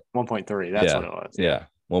 1.3%. 1.3. That's what it was. Yeah,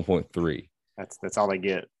 1.3. That's all they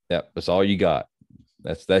get. Yeah, that's all you got.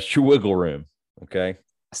 That's your wiggle room. Okay.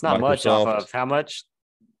 It's not much off of how much?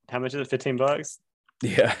 How much is it? $15?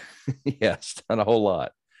 Yeah. Yeah, it's not a whole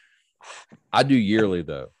lot. I do yearly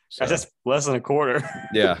though. So. That's just less than a quarter.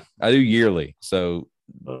 Yeah, I do yearly. So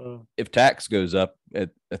if tax goes up at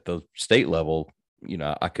the state level,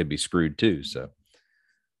 I could be screwed too. So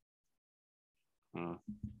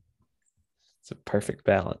it's a perfect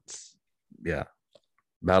balance. Yeah.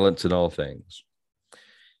 Balance in all things.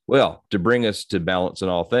 Well, to bring us to balance in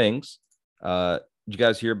all things, did you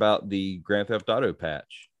guys hear about the Grand Theft Auto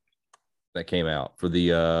patch that came out for the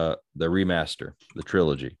remaster, the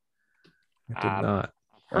trilogy? I did not.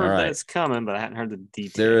 Heard that it's coming, but I hadn't heard the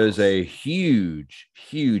details. There is a huge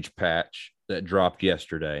patch that dropped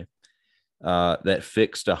yesterday that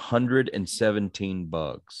fixed 117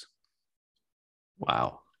 bugs.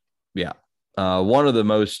 Wow. Yeah. One of the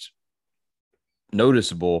most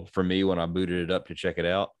noticeable for me when I booted it up to check it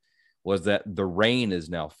out was that the rain is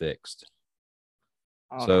now fixed.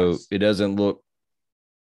 So nice. It doesn't look,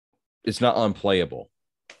 it's not unplayable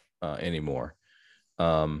anymore.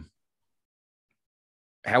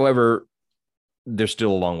 However, there's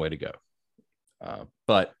still a long way to go.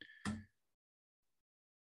 But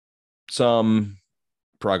some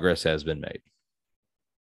progress has been made.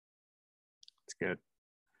 It's good.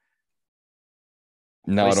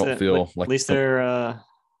 No, I don't feel like... At least they're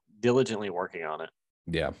diligently working on it.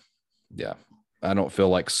 Yeah. Yeah. I don't feel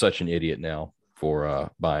like such an idiot now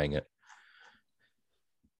for buying it.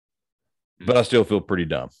 But I still feel pretty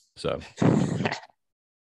dumb. So...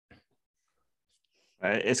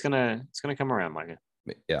 It's gonna come around, Micah.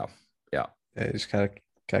 Yeah. Just gotta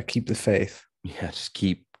keep the faith. Yeah,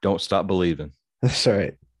 don't stop believing. That's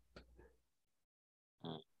right.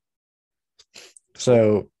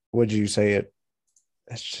 So, would you say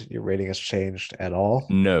your rating has changed at all?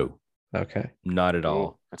 No. Okay. Not at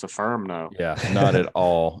all. That's a firm no. Yeah, not at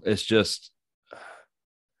all. It's just,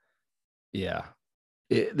 yeah,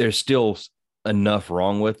 there's still enough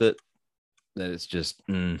wrong with it that it's just.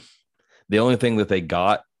 The only thing that they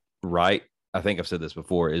got right, I think I've said this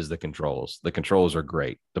before, is the controls. The controls are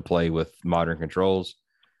great to play with modern controls.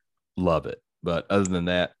 Love it. But other than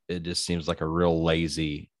that, it just seems like a real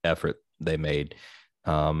lazy effort they made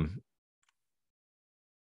to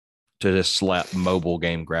just slap mobile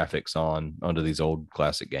game graphics onto these old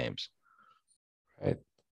classic games. Right.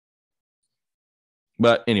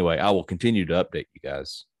 But anyway, I will continue to update you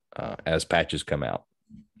guys as patches come out.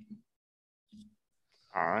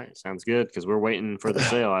 All right. Sounds good, because we're waiting for the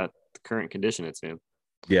sale at the current condition it's in.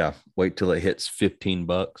 Yeah. Wait till it hits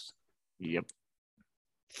 $15. Yep.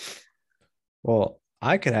 Well,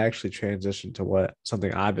 I could actually transition to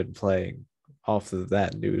something I've been playing off of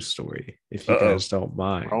that news story, if you guys don't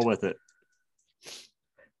mind. Roll with it.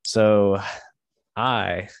 So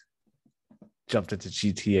I jumped into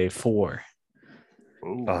GTA 4.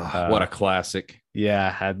 Ooh. What a classic.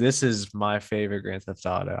 Yeah, this is my favorite Grand Theft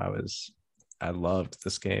Auto. I loved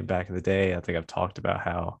this game back in the day. I think I've talked about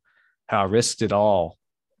how I risked it all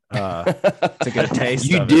to get a taste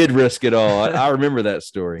You of did risk it all. I remember that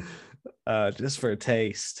story. just for a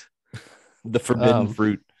taste. The forbidden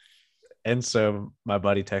fruit. And so my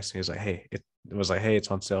buddy texted me, he was like, hey, it was like, hey, it's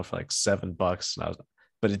on sale for like $7. And I was like,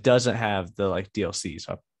 but it doesn't have the like DLC.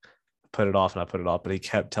 So I put it off, but he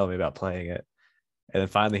kept telling me about playing it. And then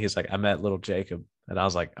finally he's like, I met little Jacob. And I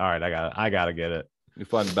was like, all right, I gotta get it. You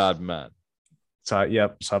find bad man. So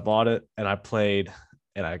I bought it and I played,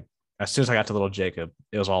 and as soon as I got to little Jacob,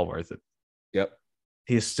 it was all worth it. Yep.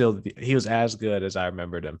 He was as good as I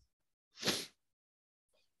remembered him.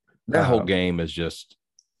 That whole game is just,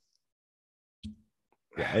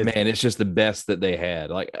 man, it's just the best that they had.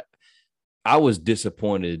 Like, I was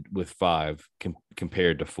disappointed with 5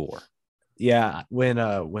 compared to 4. Yeah,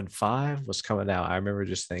 when 5 was coming out, I remember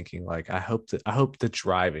just thinking like, I hope the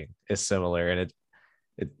driving is similar, and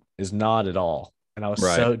it is not at all. And I was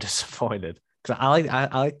so disappointed because I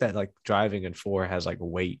like that like driving in 4 has like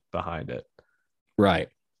weight behind it. Right.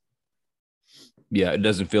 Yeah, it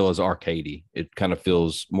doesn't feel as arcadey. It kind of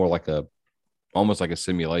feels more like almost like a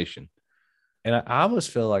simulation. And I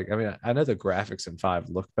almost feel like, I mean, I know the graphics in 5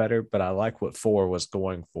 look better, but I like what 4 was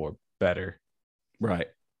going for better. Right.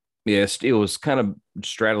 Yes, it was kind of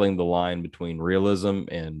straddling the line between realism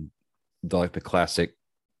and the classic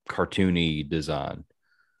cartoony design.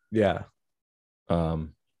 Yeah.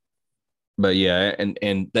 But yeah,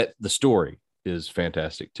 and that the story is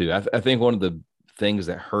fantastic too. I think one of the things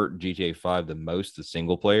that hurt GTA 5 the most, the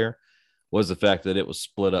single player, was the fact that it was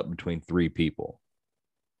split up between 3 people.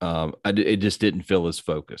 It just didn't feel as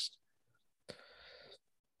focused.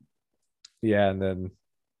 Yeah, and then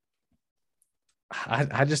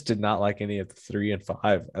I just did not like any of the 3 and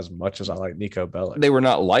 5 as much as I like Nico Bellic. They were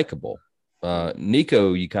not likable.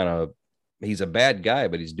 Nico, he's a bad guy,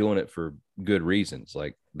 but he's doing it for good reasons.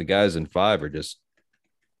 Like the guys in 5 are just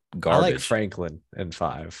garbage. I like Franklin in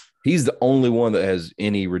 5. He's the only one that has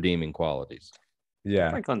any redeeming qualities. Yeah.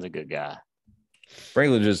 Franklin's a good guy.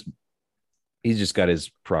 Franklin he's just got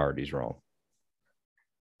his priorities wrong.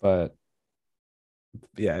 But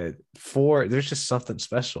yeah, 4, there's just something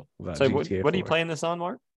special about So GTA what are you 4. playing this on,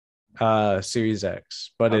 Mark? Series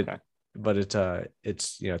X, but Okay.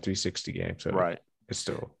 it's 360 game, so Right. it's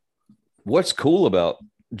still. What's cool about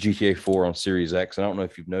GTA 4 on Series X, I don't know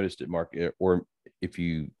if you've noticed it, Mark, or if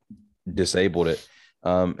you disabled it.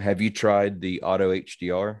 Have you tried the auto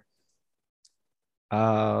HDR?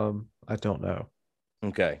 I don't know.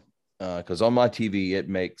 Okay. Because on my TV, it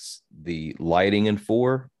makes the lighting in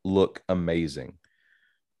 4 look amazing.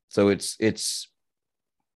 So it's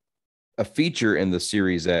a feature in the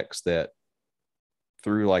Series X that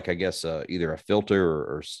through either a filter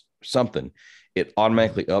or something, it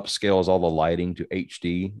automatically upscales all the lighting to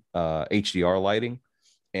HDR lighting,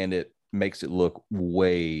 and it makes it look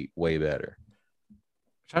way, way better. I'm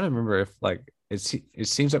trying to remember if like it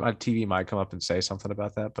seems like my TV might come up and say something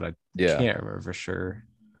about that, but I can't remember for sure.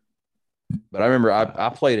 But I remember I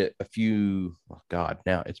played it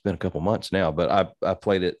now it's been a couple months now, but I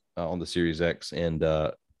played it on the Series X, and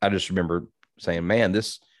I just remember saying, man,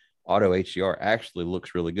 this auto HDR actually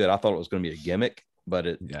looks really good. I thought it was going to be a gimmick, but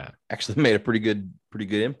it actually made a pretty good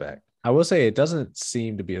impact. I will say it doesn't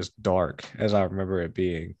seem to be as dark as I remember it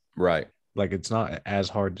being. Right. Like it's not as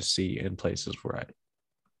hard to see in places where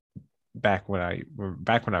back when I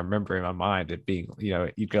remember in my mind it being,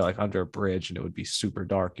 you'd go like under a bridge and it would be super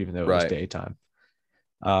dark even though it was daytime.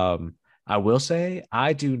 I will say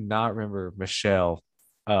I do not remember Michelle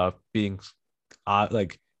being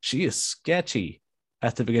like she is sketchy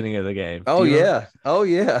at the beginning of the game. Oh yeah. To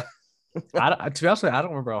be honest with you, I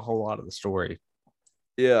don't remember a whole lot of the story.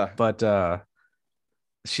 Yeah. But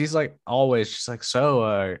she's like so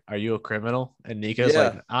are you a criminal? And Nico's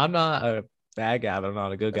like, I'm not a bad guy, but I'm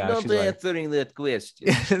not a good guy. I'm not answering that question.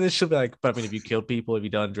 And then she'll be like, but I mean, have you killed people? Have you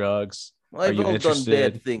done drugs? I've all done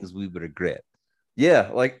bad things we would regret. Yeah,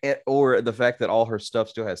 like, or the fact that all her stuff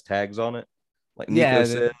still has tags on it. Like Nico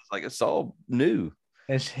says, like it's all new.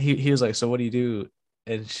 And he was like, so what do you do?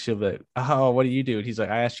 And she'll be like, oh, what do you do? And he's like,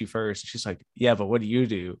 I asked you first. And she's like, yeah, but what do you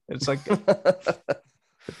do? And it's like,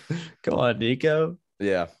 come on, Nico.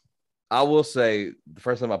 Yeah. I will say the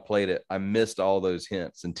first time I played it, I missed all those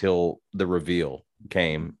hints until the reveal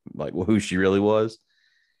came, like who she really was.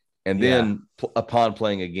 And then upon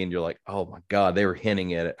playing again, you're like, oh my God, they were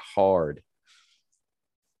hinting at it hard.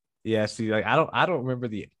 Yeah, see, like I don't remember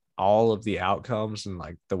the all of the outcomes and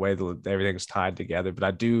like the way that everything's tied together, but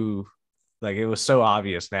I do like it was so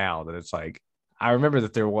obvious now that it's like I remember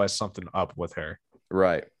that there was something up with her.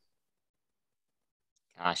 Right.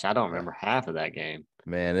 Gosh, I don't remember half of that game.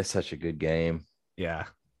 Man, it's such a good game. Yeah.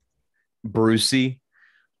 Brucey,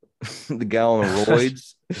 the guy on the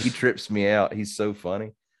roids, he trips me out. He's so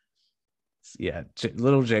funny. Yeah,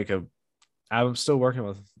 little Jacob. I'm still working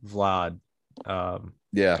with Vlad.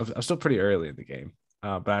 Yeah. I'm still pretty early in the game,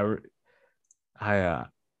 but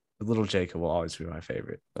little Jacob will always be my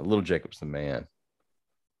favorite. Little Jacob's the man.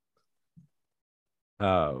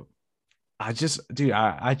 I just, dude,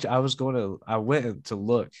 I was going to, I went to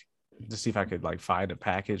look to see if I could like find a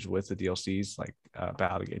package with the DLCs like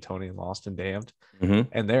Battle Gatonian, Lost and Damned,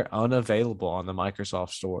 and they're unavailable on the Microsoft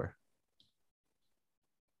Store.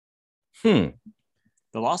 The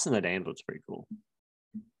Lost and the Damned was pretty cool.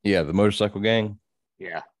 Yeah, the motorcycle gang.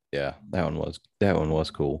 Yeah. Yeah, that one was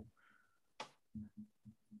cool.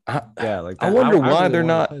 I wonder why really they're wanted to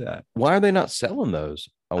not. play that. Why are they not selling those?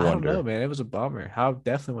 I don't wonder. know, man. It was a bummer. I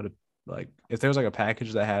definitely would have like if there was like a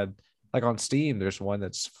package that had like on Steam. There's one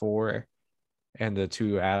that's 4 and the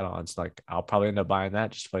 2 add-ons. Like I'll probably end up buying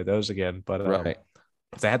that just to play those again. But Right.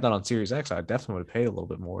 if they had that on Series X, I definitely would have paid a little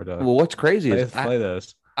bit more to. Well, what's crazy is play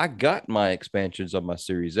those. I got my expansions on my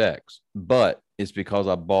Series X, but it's because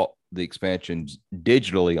I bought the expansions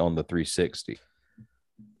digitally on the 360.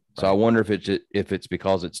 So I wonder if it's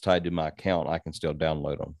because it's tied to my account, I can still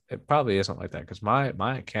download them. It probably isn't like that because my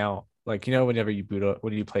account, like whenever you boot up,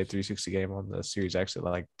 when you play a 360 game on the Series X, it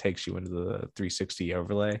like takes you into the 360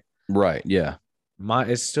 overlay. Right. Yeah.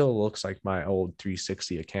 It still looks like my old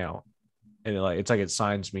 360 account, and it's like it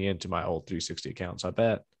signs me into my old 360 account. So I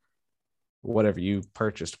bet whatever you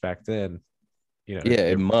purchased back then, Yeah,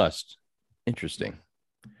 it must. Interesting.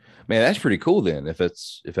 Man, that's pretty cool then. If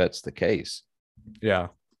that's the case. Yeah.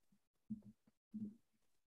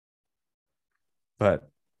 But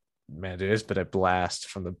man, dude, it's been a blast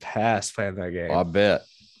from the past playing that game. I bet.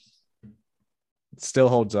 It still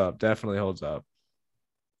holds up. Definitely holds up.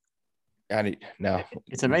 Now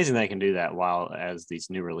it's amazing they can do that while as these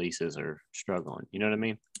new releases are struggling. You know what I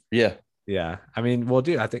mean? Yeah. Yeah. I mean, well,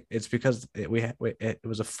 dude, I think it's because it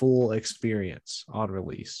was a full experience on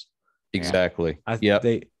release. Exactly. Yeah.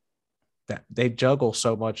 They juggle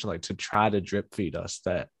so much like to try to drip feed us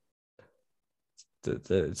that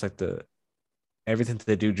it's like everything that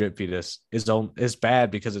they do drip feed us is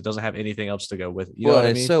bad because it doesn't have anything else to go with it. You know what I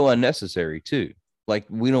mean? It's so unnecessary too. Like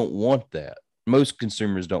we don't want that. Most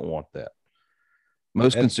consumers don't want that.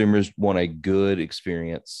 Most consumers want a good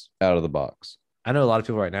experience out of the box. I know a lot of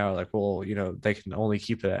people right now are like, well, they can only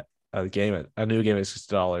keep it at a new game at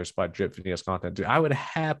 $60 by drip feeding us content. Dude, I would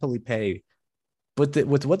happily pay, but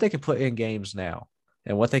with what they can put in games now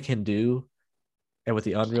and what they can do, and with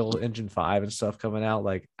the Unreal Engine 5 and stuff coming out,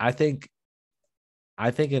 like I think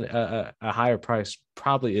a higher price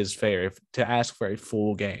probably is fair to ask for a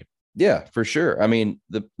full game. Yeah, for sure. I mean,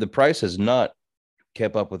 the price has not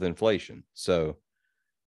kept up with inflation. So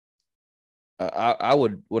I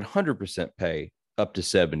would 100% pay up to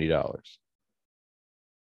 $70.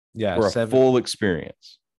 Yeah, for a full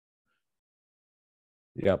experience.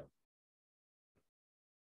 Yep.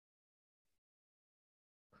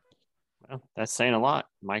 Well, that's saying a lot,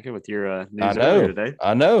 Micah, with your news earlier today.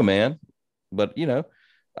 I know, man. But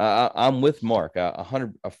I'm with Mark.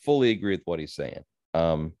 I fully agree with what he's saying.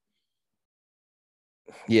 I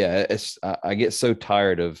get so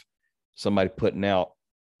tired of somebody putting out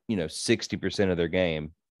 60% of their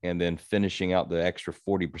game and then finishing out the extra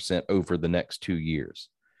 40% over the next 2 years.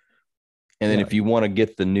 And then if you want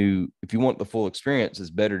the full experience, it's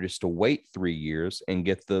better just to wait 3 years and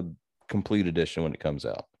get the complete edition when it comes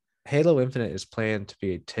out. Halo Infinite is planned to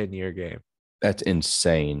be a 10-year game. That's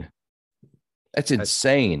insane. That's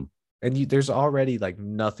insane. And there's already like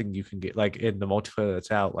nothing you can get, like in the multiplayer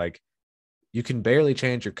that's out, like you can barely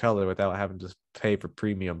change your color without having to pay for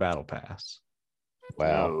premium battle pass.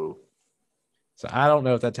 Wow. No. So I don't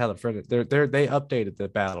know if that's how they updated the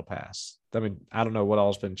battle pass. I mean, I don't know what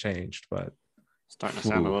all's been changed, but starting to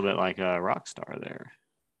sound a little bit like a Rockstar there.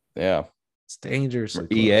 Yeah. It's dangerously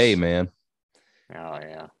EA, close. Man. Oh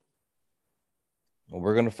yeah. Well,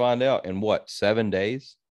 we're gonna find out in 7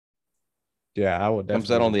 days? Yeah, I would definitely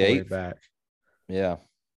comes out on the 8th. Back. Yeah.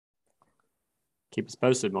 Keep us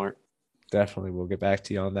posted, Mark. Definitely, we'll get back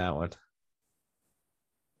to you on that one.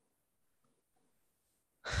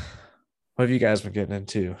 What have you guys been getting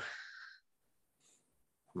into?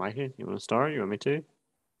 Mikey, you want to start? You want me to?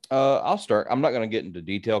 I'll start. I'm not going to get into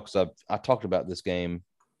detail because I talked about this game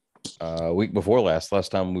week before last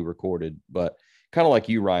time we recorded, but kind of like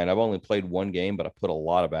you, Ryan. I've only played one game, but I put a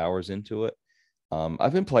lot of hours into it.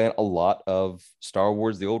 I've been playing a lot of Star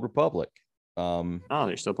Wars: The Old Republic. Oh,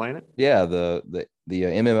 they're still playing it? Yeah, the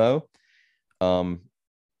MMO. I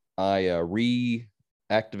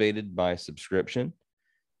reactivated my subscription,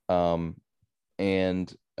 and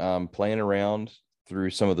playing around through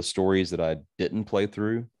some of the stories that I didn't play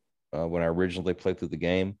through when I originally played through the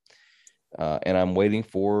game. And I'm waiting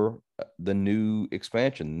for the new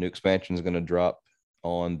expansion. The new expansion is going to drop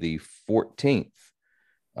on the 14th,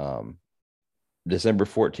 December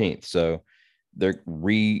 14th. So they're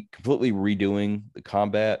completely redoing the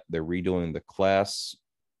combat. They're redoing the class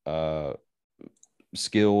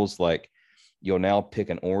skills. Like, you'll now pick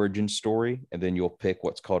an origin story, and then you'll pick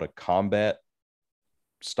what's called a combat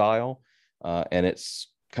style. And it's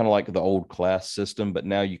kind of like the old class system, but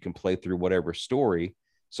now you can play through whatever story.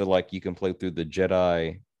 So like, you can play through the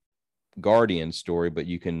Jedi Guardian story, but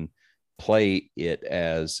you can play it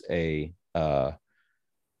as a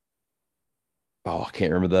I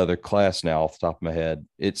can't remember the other class now off the top of my head.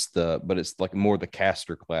 But it's like more the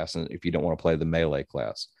caster class, and if you don't want to play the melee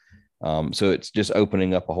class. So it's just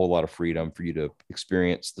opening up a whole lot of freedom for you to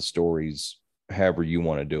experience the stories however you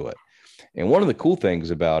want to do it. And one of the cool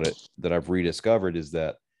things about it that I've rediscovered is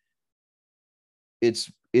that it's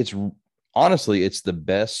honestly, it's the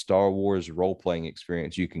best Star Wars role-playing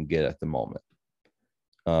experience you can get at the moment,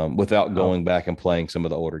 without going back and playing some of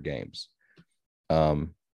the older games.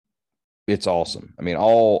 It's awesome. I mean,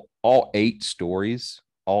 all 8 stories,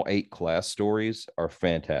 all 8 class stories are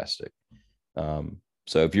fantastic.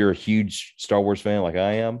 So if you're a huge Star Wars fan like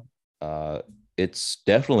I am, it's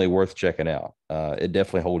definitely worth checking out. It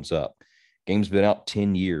definitely holds up. Game's been out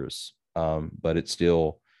 10 years, but it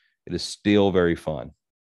is still very fun.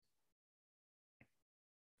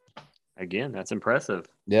 Again, that's impressive.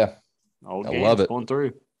 Yeah. Old I games love it. going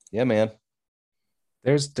through. Yeah, man.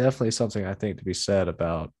 There's definitely something I think to be said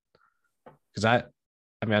about, because I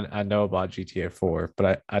mean, I know about GTA 4,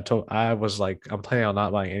 but I was like, I'm planning on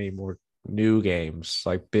not buying any more new games,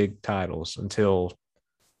 like big titles, until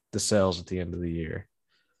the sales at the end of the year.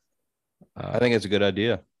 I think it's a good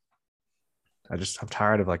idea. I'm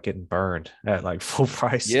tired of like getting burned at like full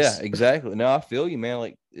prices. Yeah, exactly. No, I feel you, man.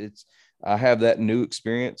 Like, I have that new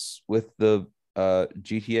experience with the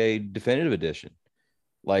GTA Definitive Edition.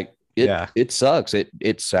 Like, it sucks.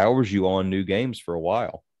 It sours you on new games for a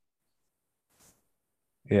while.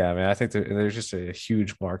 Yeah, I mean, I think there's just a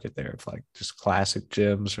huge market there of like just classic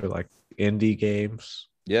gems or like indie games.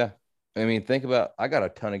 Yeah. I mean, think about, I got a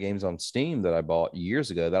ton of games on Steam that I bought years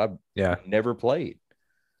ago that I've never played.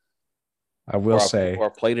 I will say, or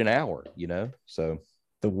played an hour, so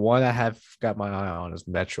the one I have got my eye on is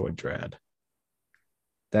Metroid Dread.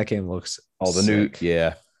 That game looks the new,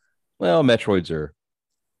 yeah. Well, they're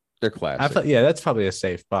classic. I thought, yeah, that's probably a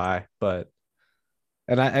safe buy, but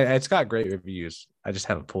it's got great reviews. I just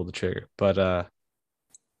haven't pulled the trigger, but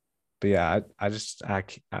yeah, I'm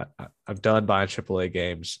done buying AAA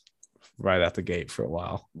games right out the gate for a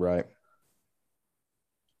while. Right.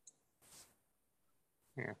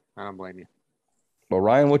 Yeah, I don't blame you. Well,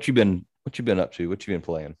 Ryan, what you been up to? What you been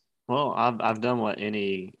playing? Well, I've done what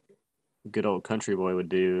any good old country boy would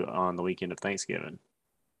do on the weekend of Thanksgiving,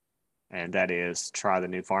 and that is try the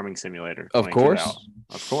new farming simulator. Of course. Out.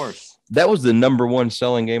 Of course. That was the #1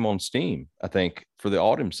 selling game on Steam, I think, for the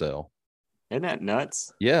autumn sale. Isn't that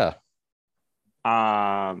nuts? Yeah.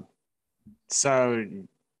 So,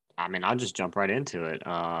 I mean, I'll just jump right into it.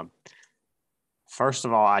 First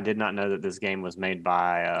of all, I did not know that this game was made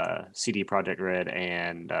by CD Projekt Red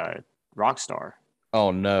and Rockstar.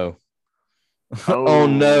 Oh, no. Oh,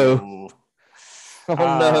 no. Oh,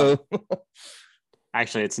 no.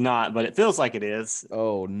 Actually, it's not, but it feels like it is.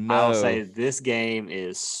 Oh, no. I'll say this game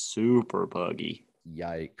is super buggy.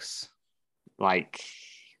 Yikes. Like,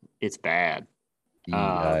 it's bad.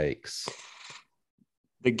 Yikes.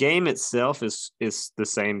 The game itself is the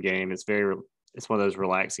same game. It's one of those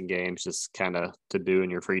relaxing games, just kind of to do in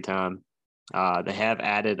your free time. They have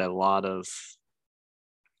added a lot of,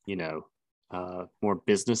 more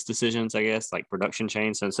business decisions, I guess, like production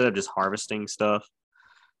chains. So instead of just harvesting stuff,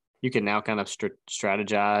 you can now kind of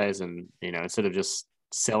strategize, and instead of just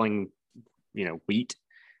selling, wheat,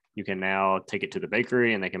 you can now take it to the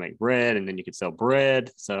bakery and they can make bread, and then you can sell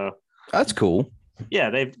bread. So that's cool.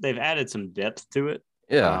 Yeah, they've added some depth to it.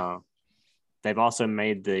 Yeah. They've also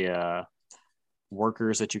made the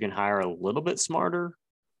workers that you can hire a little bit smarter.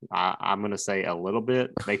 I'm going to say a little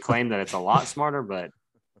bit. They claim that it's a lot smarter, but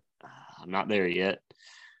I'm not there yet.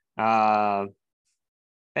 And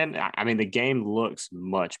I mean, the game looks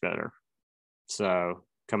much better. So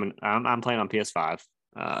I'm playing on PS5.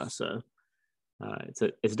 So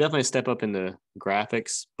It's definitely a step up in the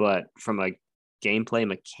graphics, but from a gameplay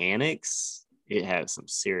mechanics, it has some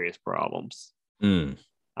serious problems. You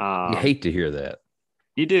hate to hear that.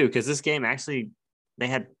 You do, because this game actually, they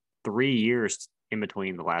had 3 years in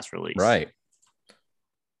between the last release. Right.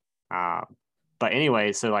 But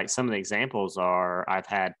anyway, so like some of the examples are I've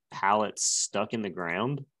had pallets stuck in the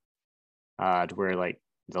ground to where like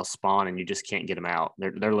they'll spawn and you just can't get them out.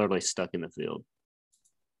 They're literally stuck in the field.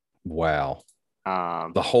 Wow.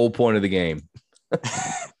 The whole point of the game.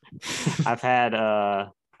 I've had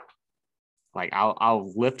like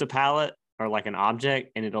I'll lift a pallet or like an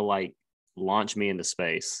object and it'll like launch me into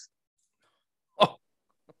space. Oh.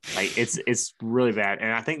 Like it's really bad.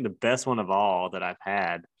 And I think the best one of all that I've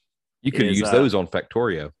had. You could use those on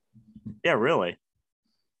Factorio. Yeah, really.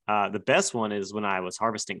 The best one is when I was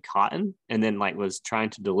harvesting cotton and then like was trying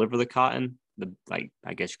to deliver the cotton, I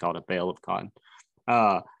guess you call it a bale of cotton.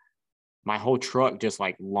 My whole truck just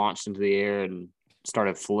like launched into the air and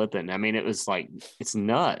started flipping. I mean, it was like, it's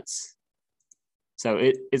nuts. So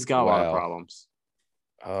it's got a lot of problems.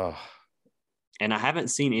 Oh. And I haven't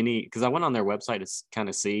seen any, because I went on their website to kind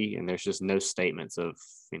of see, and there's just no statements of,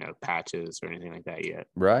 patches or anything like that yet.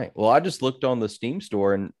 Right. Well, I just looked on the Steam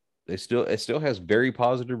store and it still has very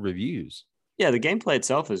positive reviews. Yeah, the gameplay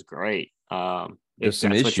itself is great. If some that's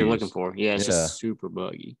issues. what you're looking for. Yeah, it's just super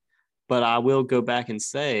buggy. But I will go back and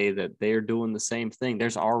say that they're doing the same thing.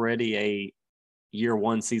 There's already a year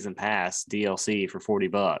 1 season pass DLC for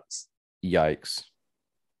 $40. Yikes.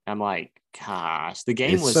 I'm like, gosh, the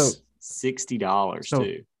game was $60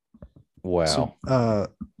 too. Wow.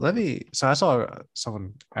 So I saw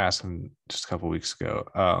someone asking just a couple weeks ago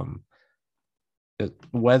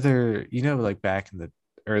whether like back in the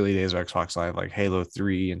early days of Xbox Live, like Halo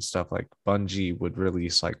 3 and stuff, like Bungie would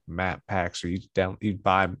release like map packs, or you'd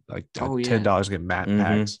buy like $10 to get map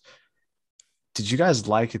packs. Did you guys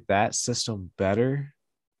like that system better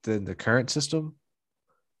than the current system,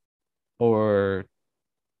 or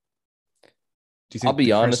do you think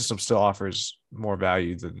the current system still offers more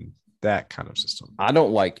value than that kind of system? I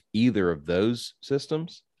don't like either of those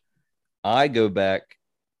systems. I go back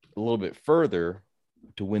a little bit further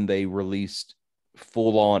to when they released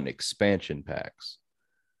full-on expansion packs.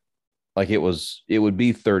 Like it would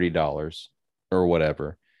be $30 or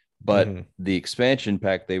whatever, but the expansion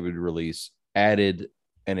pack they would release added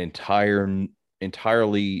an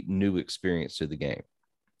entirely new experience to the game.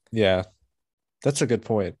 Yeah, that's a good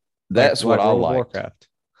point. That's what I like. Warcraft.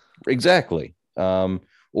 Exactly. Or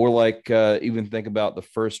like even think about the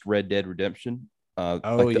first Red Dead Redemption, like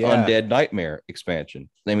the Undead Nightmare expansion.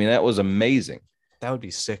 I mean, that was amazing. That would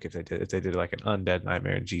be sick if they did like an Undead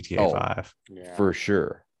Nightmare in GTA 5. Yeah. For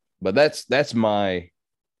sure. But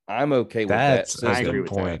I'm okay with that. That's a good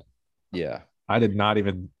point. Yeah. I did not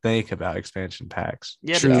even think about expansion packs.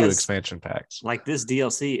 Yeah, true expansion packs. Like this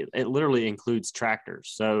DLC, it literally includes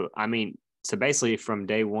tractors. So I mean, basically from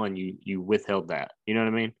day one, you withheld that. You know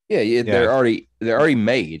what I mean? Yeah. They're already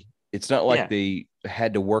made. It's not like they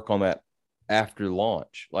had to work on that after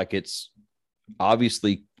launch. Like it's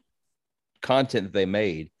obviously content that they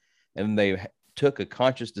made, and they took a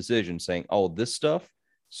conscious decision saying, "Oh, this stuff,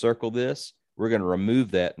 circle this. We're going to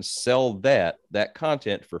remove that and sell that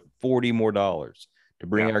content for $40 more to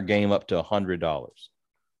bring our game up to $100."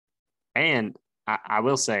 And I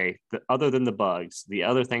will say that other than the bugs, the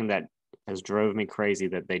other thing that has drove me crazy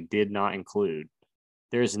that they did not include,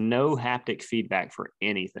 there's no haptic feedback for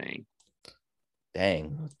anything.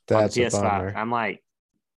 Dang. That's on the PS5. a bummer. I'm like,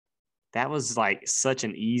 that was like such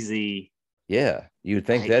an easy. Yeah, you would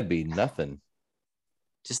think that'd be nothing.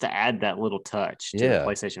 Just to add that little touch to the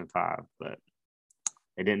PlayStation 5, but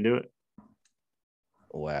they didn't do it.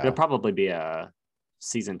 Wow. There'll probably be a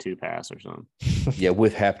season 2 pass or something. Yeah,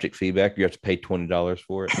 with haptic feedback, you have to pay $20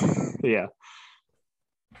 for it. Yeah.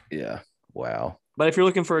 Yeah. Wow. But if you're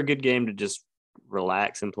looking for a good game to just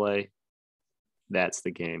relax and play, that's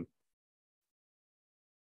the game.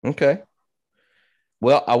 Okay.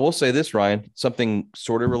 Well, I will say this, Ryan, something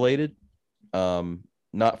sort of related.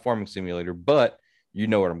 Not Farming Simulator, but you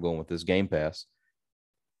know where I'm going with this. Game Pass.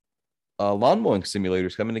 Lawn mowing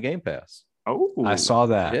simulators coming to Game Pass. Oh, I saw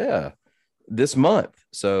that. Yeah, this month.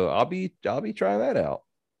 So I'll be trying that out.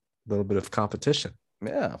 A little bit of competition.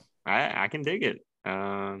 Yeah, I can dig it.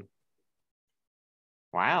 Wow,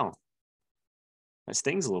 that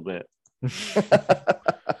stings a little bit.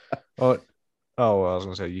 Well, I was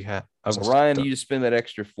gonna say you had. Ryan, you just spend that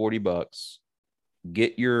extra $40.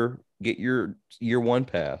 Get your year 1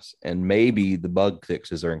 pass, and maybe the bug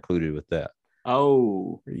fixes are included with that.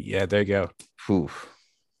 Oh, yeah, there you go. Oof.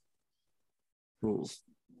 Ooh.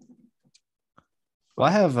 Well,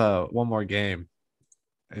 I have one more game,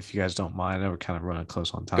 if you guys don't mind. I know we're kind of running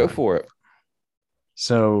close on time. Go for it.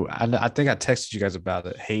 So I think I texted you guys about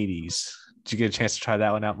it. Hades. Did you get a chance to try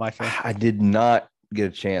that one out, Michael? I did not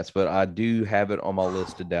get a chance, but I do have it on my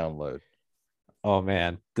list to download. Oh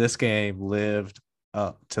man, this game lived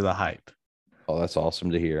up to the hype. Oh, that's awesome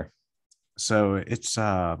to hear. So it's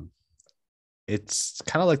kind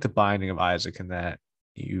of like the Binding of Isaac in that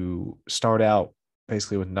you start out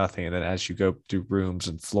basically with nothing, and then as you go through rooms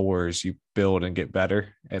and floors, you build and get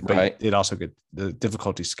better. And but Right. it also get the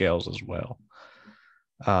difficulty scales as well.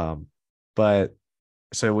 But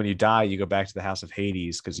so when you die, you go back to the house of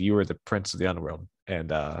Hades because you were the prince of the underworld.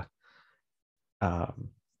 And well,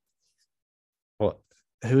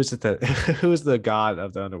 who is it that who is the god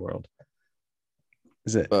of the underworld?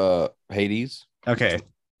 Is it Hades? okay?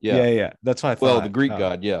 Yeah. Yeah. That's what I thought. Well, the Greek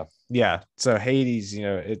god, yeah. Yeah. So Hades,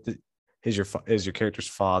 is your character's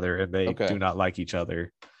father, and they Okay. do not like each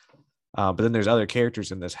other. But then there's other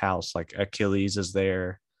characters in this house, like Achilles is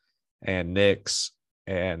there, and Nyx,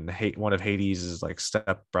 and one of Hades is like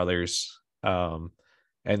step brothers, and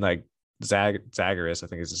like Zagreus, I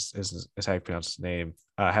think is how you pronounce his name,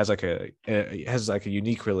 has like a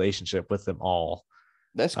unique relationship with them all.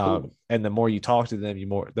 That's cool. And the more you talk to them,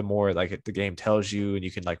 the more like the game tells you, and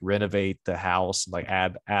you can like renovate the house and like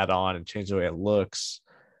add on and change the way it looks.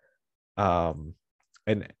 And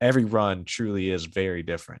every run truly is very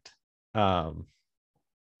different.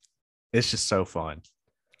 It's just so fun.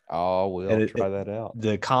 Oh, we'll try that out.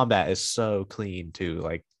 The combat is so clean too.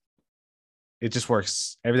 Like it just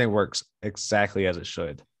works. Everything works exactly as it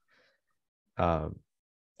should. And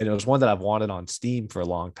it was one that I've wanted on Steam for a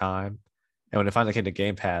long time. And when it finally came to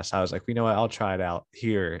Game Pass, I was like, you know what? I'll try it out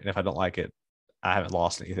here. And if I don't like it, I haven't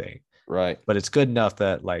lost anything. Right. But it's good enough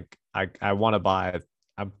that like I want to buy it.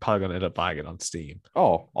 I'm probably going to end up buying it on Steam.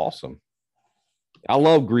 Oh, awesome. I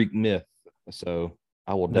love Greek myth, so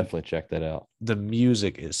I will definitely check that out. The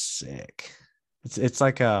music is sick. It's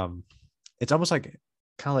like it's almost like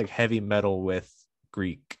kind of like heavy metal with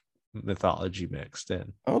Greek mythology mixed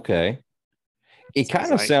in. Okay. It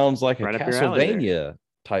kind of sounds like a Castlevania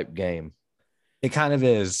type game. It kind of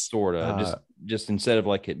is, sort of. Just instead of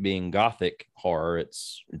like it being gothic horror,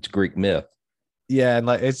 it's Greek myth. Yeah, and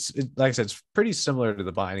like like I said, it's pretty similar to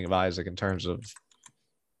the Binding of Isaac in terms of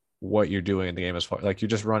what you're doing in the game. As far like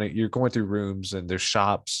you're going through rooms, and there's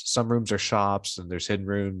shops. Some rooms are shops, and there's hidden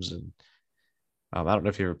rooms. And I don't know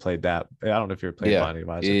if you ever played that. I don't know if you ever played Binding of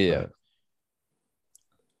Isaac. Yeah. But...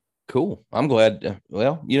 Cool. I'm glad.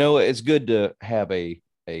 Well, it's good to have a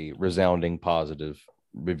resounding positive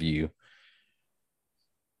review.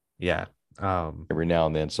 Yeah. Every now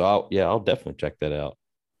and then. So I'll definitely check that out.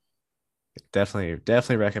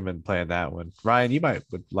 Definitely recommend playing that one. Ryan, you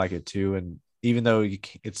would like it too. And even though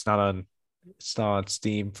it's not on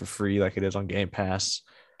Steam for free like it is on Game Pass,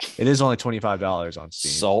 it is only $25 on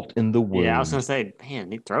Steam. Salt in the wound. Yeah, I was gonna say, man,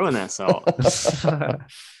 you throwing that salt.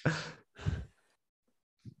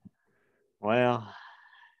 Well,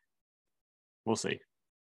 we'll see.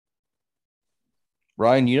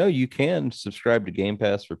 Ryan, you can subscribe to Game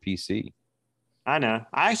Pass for PC. I know.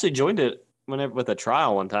 I actually joined it with a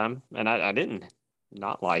trial one time, and I didn't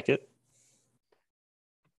not like it.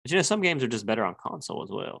 But some games are just better on console as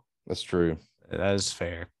well. That's true. That is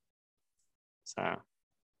fair. So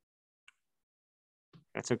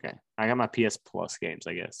that's okay. I got my PS Plus games,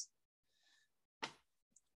 I guess.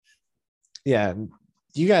 Yeah,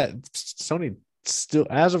 you got Sony still,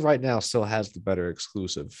 as of right now, still has the better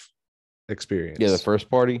exclusive experience. Yeah, the first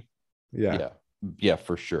party. Yeah,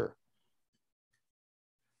 for sure.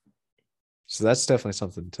 So that's definitely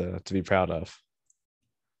something to be proud of.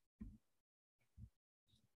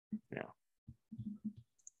 Yeah.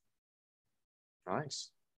 Nice.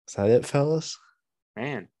 Is that it, fellas?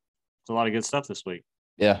 Man, it's a lot of good stuff this week.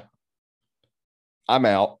 Yeah. I'm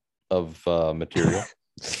out of material.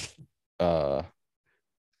 But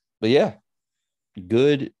yeah,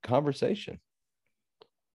 good conversation.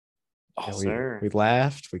 Oh, we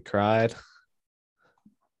laughed, we cried.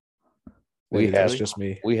 That's just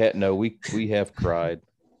me. We have cried.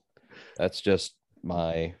 That's just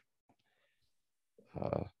my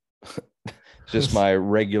just my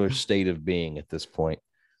regular state of being at this point.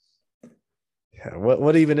 Yeah,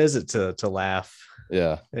 what even is it to laugh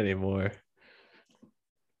anymore?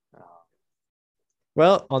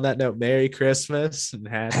 Well, on that note, Merry Christmas and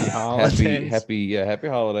Happy Holidays. Happy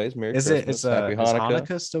holidays. Merry Christmas. Happy Hanukkah. Is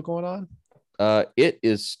Hanukkah still going on? It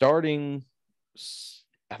is starting.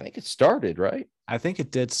 I think it started, right? I think it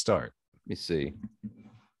did start. Let me see.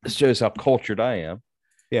 This shows how cultured I am.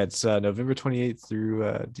 Yeah, it's November 28th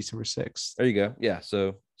through December 6th. There you go. Yeah.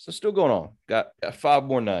 So still going on. Got 5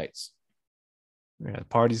 more nights. Yeah, the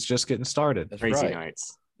party's just getting started. That's Crazy right.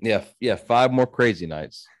 nights. Yeah. 5 more crazy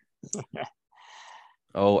nights.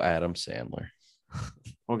 Oh, Adam Sandler.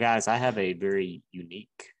 Well, guys, I have a very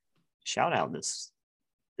unique shout out this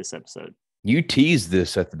episode. You teased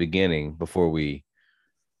this at the beginning before we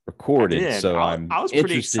I recorded, did. so I was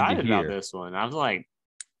pretty interested to excited about hear. this one. I was like,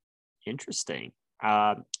 interesting.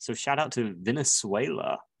 So shout out to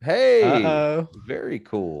Venezuela. Hey, Uh-oh. very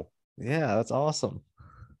cool. Yeah, that's awesome.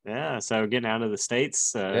 Yeah, so getting out of the States.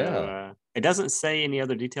 So Yeah. it doesn't say any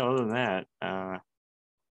other detail other than that.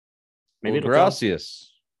 Maybe Well, it'll come.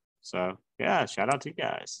 gracias. So yeah, shout out to you guys.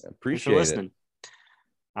 Thanks for Appreciate it. listening.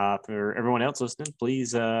 For everyone else listening,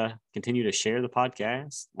 please continue to share the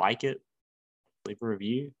podcast, like it, leave a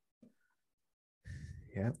review.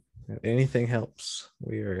 Yeah, anything helps.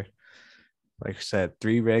 We are, like I said,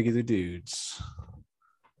 3 regular dudes.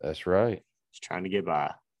 That's right. Just trying to get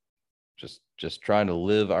by. Just trying to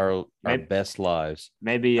live our best lives.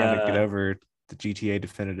 Maybe Trying to get over the GTA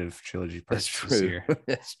Definitive Trilogy That's purchase this true. year.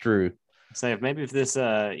 That's true. say if this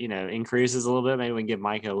increases a little bit, maybe we can give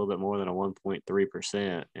Micah a little bit more than a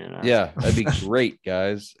 1.3%. Yeah, that'd be great,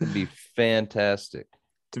 guys. It'd be fantastic.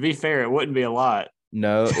 To be fair, it wouldn't be a lot.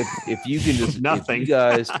 No, if you can just Nothing. if you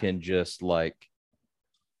guys can just like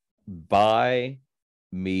buy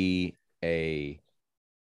me a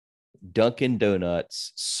Dunkin'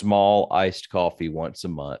 Donuts small iced coffee once a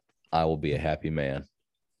month, I will be a happy man.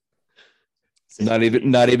 Not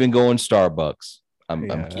even going Starbucks.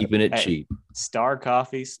 I'm keeping it cheap. Star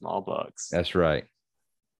Coffee, small bucks. That's right.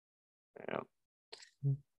 Yeah.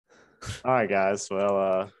 All right, guys.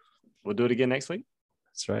 Well, we'll do it again next week.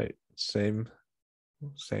 That's right. Same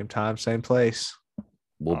time, same place.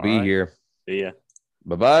 We'll be here. See ya.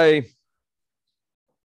 Bye-bye.